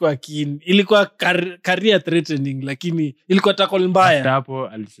lakini ilikuwa Keane ilikuwa career threatening lakini ilikuwa tackle mbaya hata hapo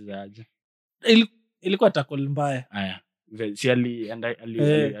alichezaje ilikuwa tackle mbaya haya si alienda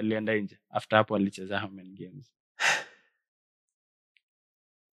nje after hapo alicheza how many games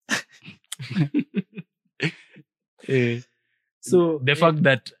so the fact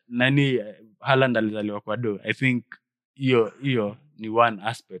that nani Haaland alizaliwa kwa I think hiyo ni one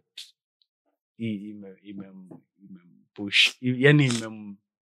aspect push yani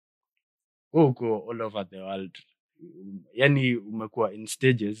uko all over the world yani umekuwa in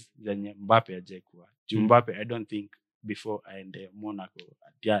stages zenye Mbappe hajaikuwa Mbappe I don't think before aende Monaco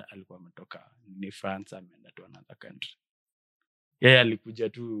alikuwa ametoka ni France ameenda to another country yeye alikuja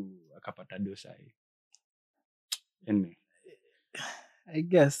tu akapata dosa hii yani I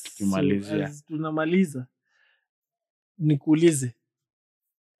guess tunamaliza nikuulize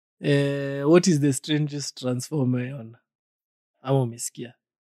what is the strangest transfer umeona ama umesikia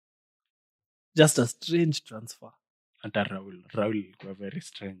just a strange transfer hata Raul ilikuwa very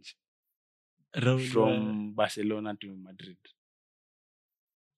strange from Barcelona to Madrid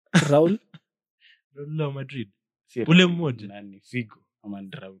Raul wa Madrid ule mmoja nani Figo ama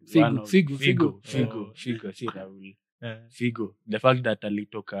Raul Figo si Raul Figo the fact that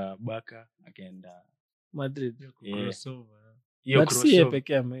alitoka Barca akaenda Madrid crossover but si yeye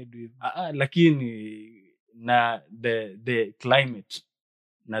pekee ameidu hivyo lakini na the climate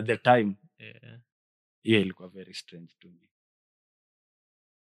na the time ilikuwa very strange to me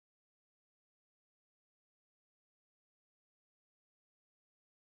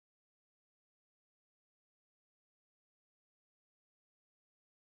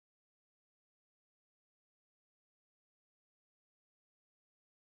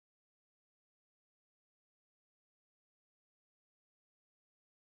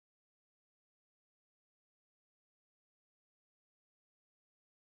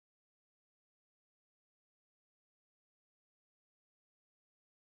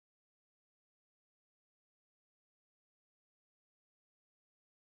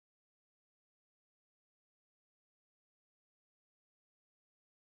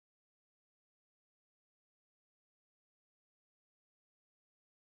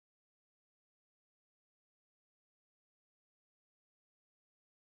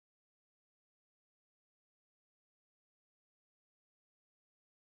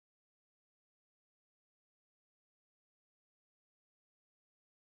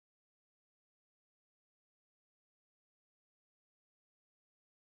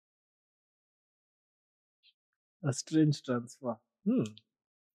A strange transfer.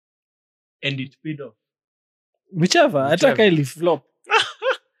 And it paid off. Whichever. Hata ka iliflop.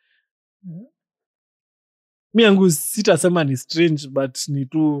 Mi yangu sitasema ni strange, but ni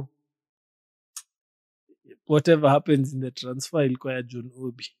tu whatever happens in the transfer ilikuwa ya John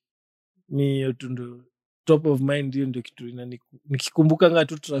Obi. Mi hiyo tu ndo top of mind, hiyo ndio kitu nikikumbukanga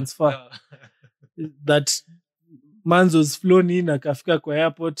tu transfer. That Manzo was flown in, akafika kwa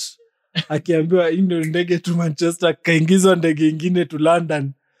airport akiambiwa hii ndio ndege tu Manchester, akaingizwa ndege ingine to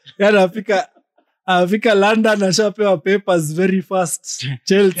London. Yana afika London, ashapewa papers very fast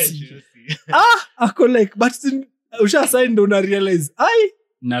Chelsea. Ako like but usha sign ndo una realize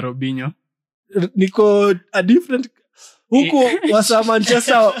na Robinho niko a different huko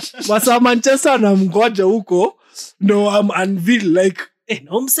wasa Manchester na mgoja huko ndo unveil like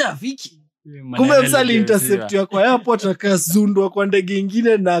naomse afiki. Kumbe msali intercept kwa airport akazundwa kwa ndege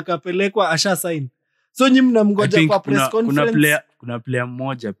ingine na akapelekwa asha sign. So nyinyi mnamgoja kwa press conference. Kuna player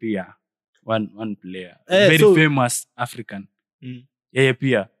mmoja pia one player very famous African. Yeye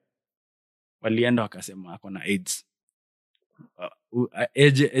pia walienda wakasema ako na AIDS.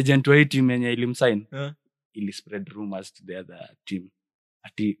 Agent wa team yenye ilimsign ili spread rumors to the other team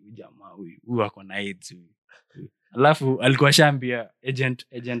ati jamaa huyu ako na AIDS. Alafu alikuwa shambia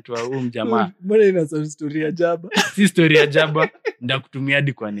agent wa jamaa. Mbona ina story ya jaba? Si story ya jaba, ndakutumia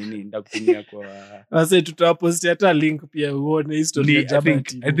hadi kwa nini? Ndakutumia kwa Sasa tutapost hata link pia uone history ya jaba.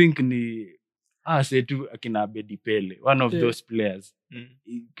 I think ni say tu akina Bedi Pele, one of those players.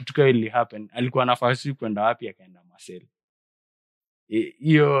 Kitu kile ili happen, alikuwa nafasi kwenda wapi, akaenda Marseille.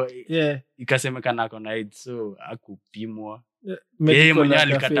 Hiyo ikasemekana ako na AIDS, so akupimwa. Yeye mwenyewe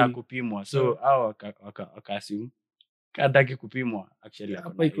alikataa kupimwa, so hao wakaassume kadaki kupimwa actually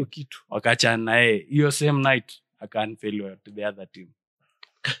hapa iko kitu. Wakachana naye hiyo same night akan failure to the other team.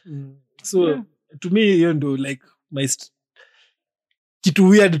 So to me hiyo ndo like my kitu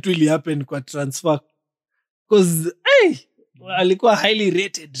weird tu ili happen kwa transfer, cause alikuwa highly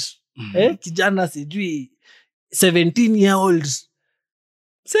rated. Kijana sijui 17-year-old.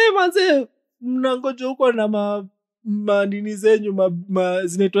 Sema mnangoja huko na manini zenyu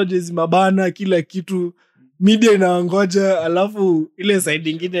zinaitwaje hizi mabana kila kitu, media inaangoja, alafu ile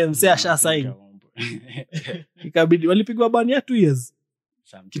side nyingine mse asha sign. Ikabidi walipigwa bani ya 2 years.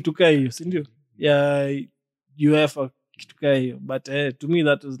 Kitu kama hiyo, si ndio? Ya UEFA kitu kama hiyo. But to me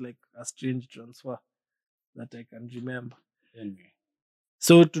that was like a strange transfer that I can remember.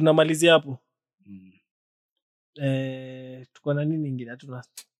 So tunamalizia hapo. Tuko na nini nyingine? Hatuna.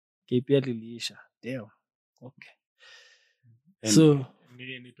 KPL iliisha. Damn. Okay. So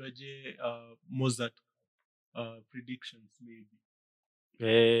nitwaje Mozart predictions maybe.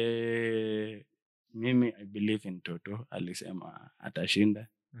 Mimi I believe in Toto, alisema atashinda.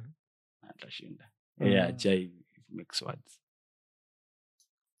 Atashinda. Ajai mix words.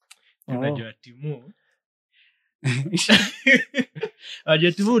 Unajua timu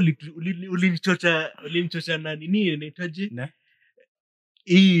timu ulimchocha na nini inaitwaje?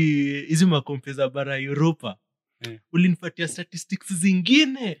 Hizi makompe za bara Europa. Ulinipatia statistics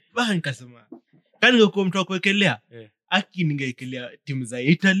zingine. Nikasema kani ngekuwa mtu akuwekelea aki ningeekelea timu za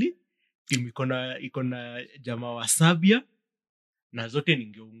Italy, timu iko na jamaa wa Serbia na zote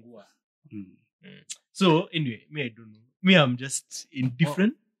ningeungua. So anyway, me I don't know. Me I'm just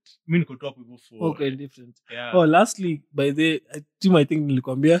indifferent. Mimi niko tu hapo hivyo for okay, indifferent. Lastly by the team I think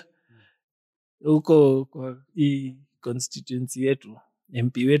nilikwambia huko kwa hii constituency yetu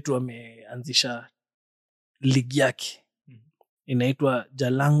MP wetu ameanzisha ligi yake. Inaitwa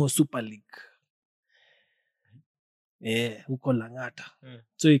Jalango Super League. Huko Langata.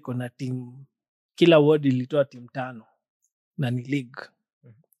 So iko na team, kila ward ilitoa team 5 na ni league.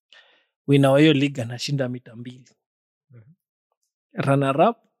 Winner wa hiyo league anashinda mita 2. Runner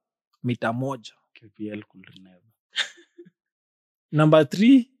up mita 1. KPL could never. Number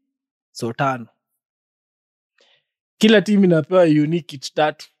 3 so 5. Kila team inapewa unique kit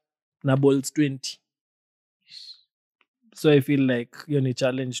 3 na balls 20. So I feel like hiyo ni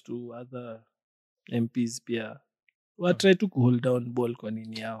challenge to other MPs pia. Try to hold down ball kwa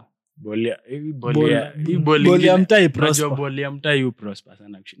nini yao. Ball ya mtai prosper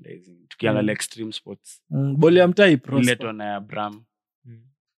sana kushinda hizi. Tukiangalia extreme sports. Ball ya mtai prosper. Ile tona ya Bram.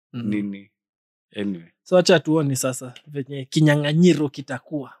 Nini. Anyway. So acha tuone sasa venye kinyang'anyiro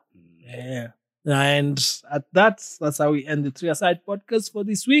kitakuwa. And at that's how we end the 3Aside podcast for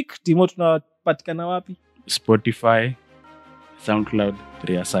this week. Timo tunapatikana wapi? Spotify, SoundCloud,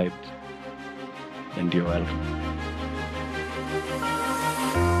 3Aside. And you're welcome.